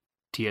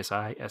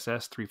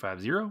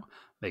TSISS350.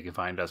 They can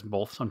find us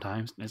both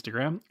sometimes on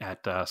Instagram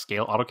at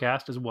Scale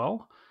Autocast as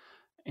well.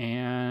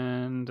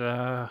 And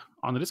on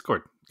the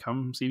Discord.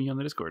 Come see me on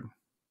the Discord.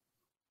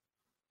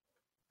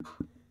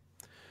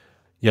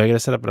 Yeah, I got to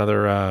set up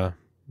another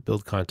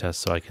build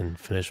contest so I can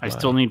finish I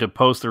still need to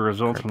post the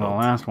results from the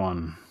last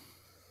one.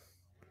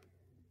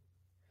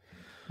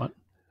 What?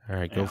 All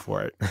right, go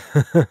for it.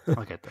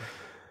 I'll get there.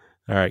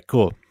 All right,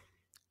 cool.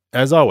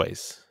 As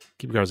always,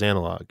 keep your cars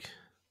analog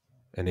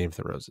and aim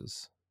for the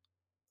roses.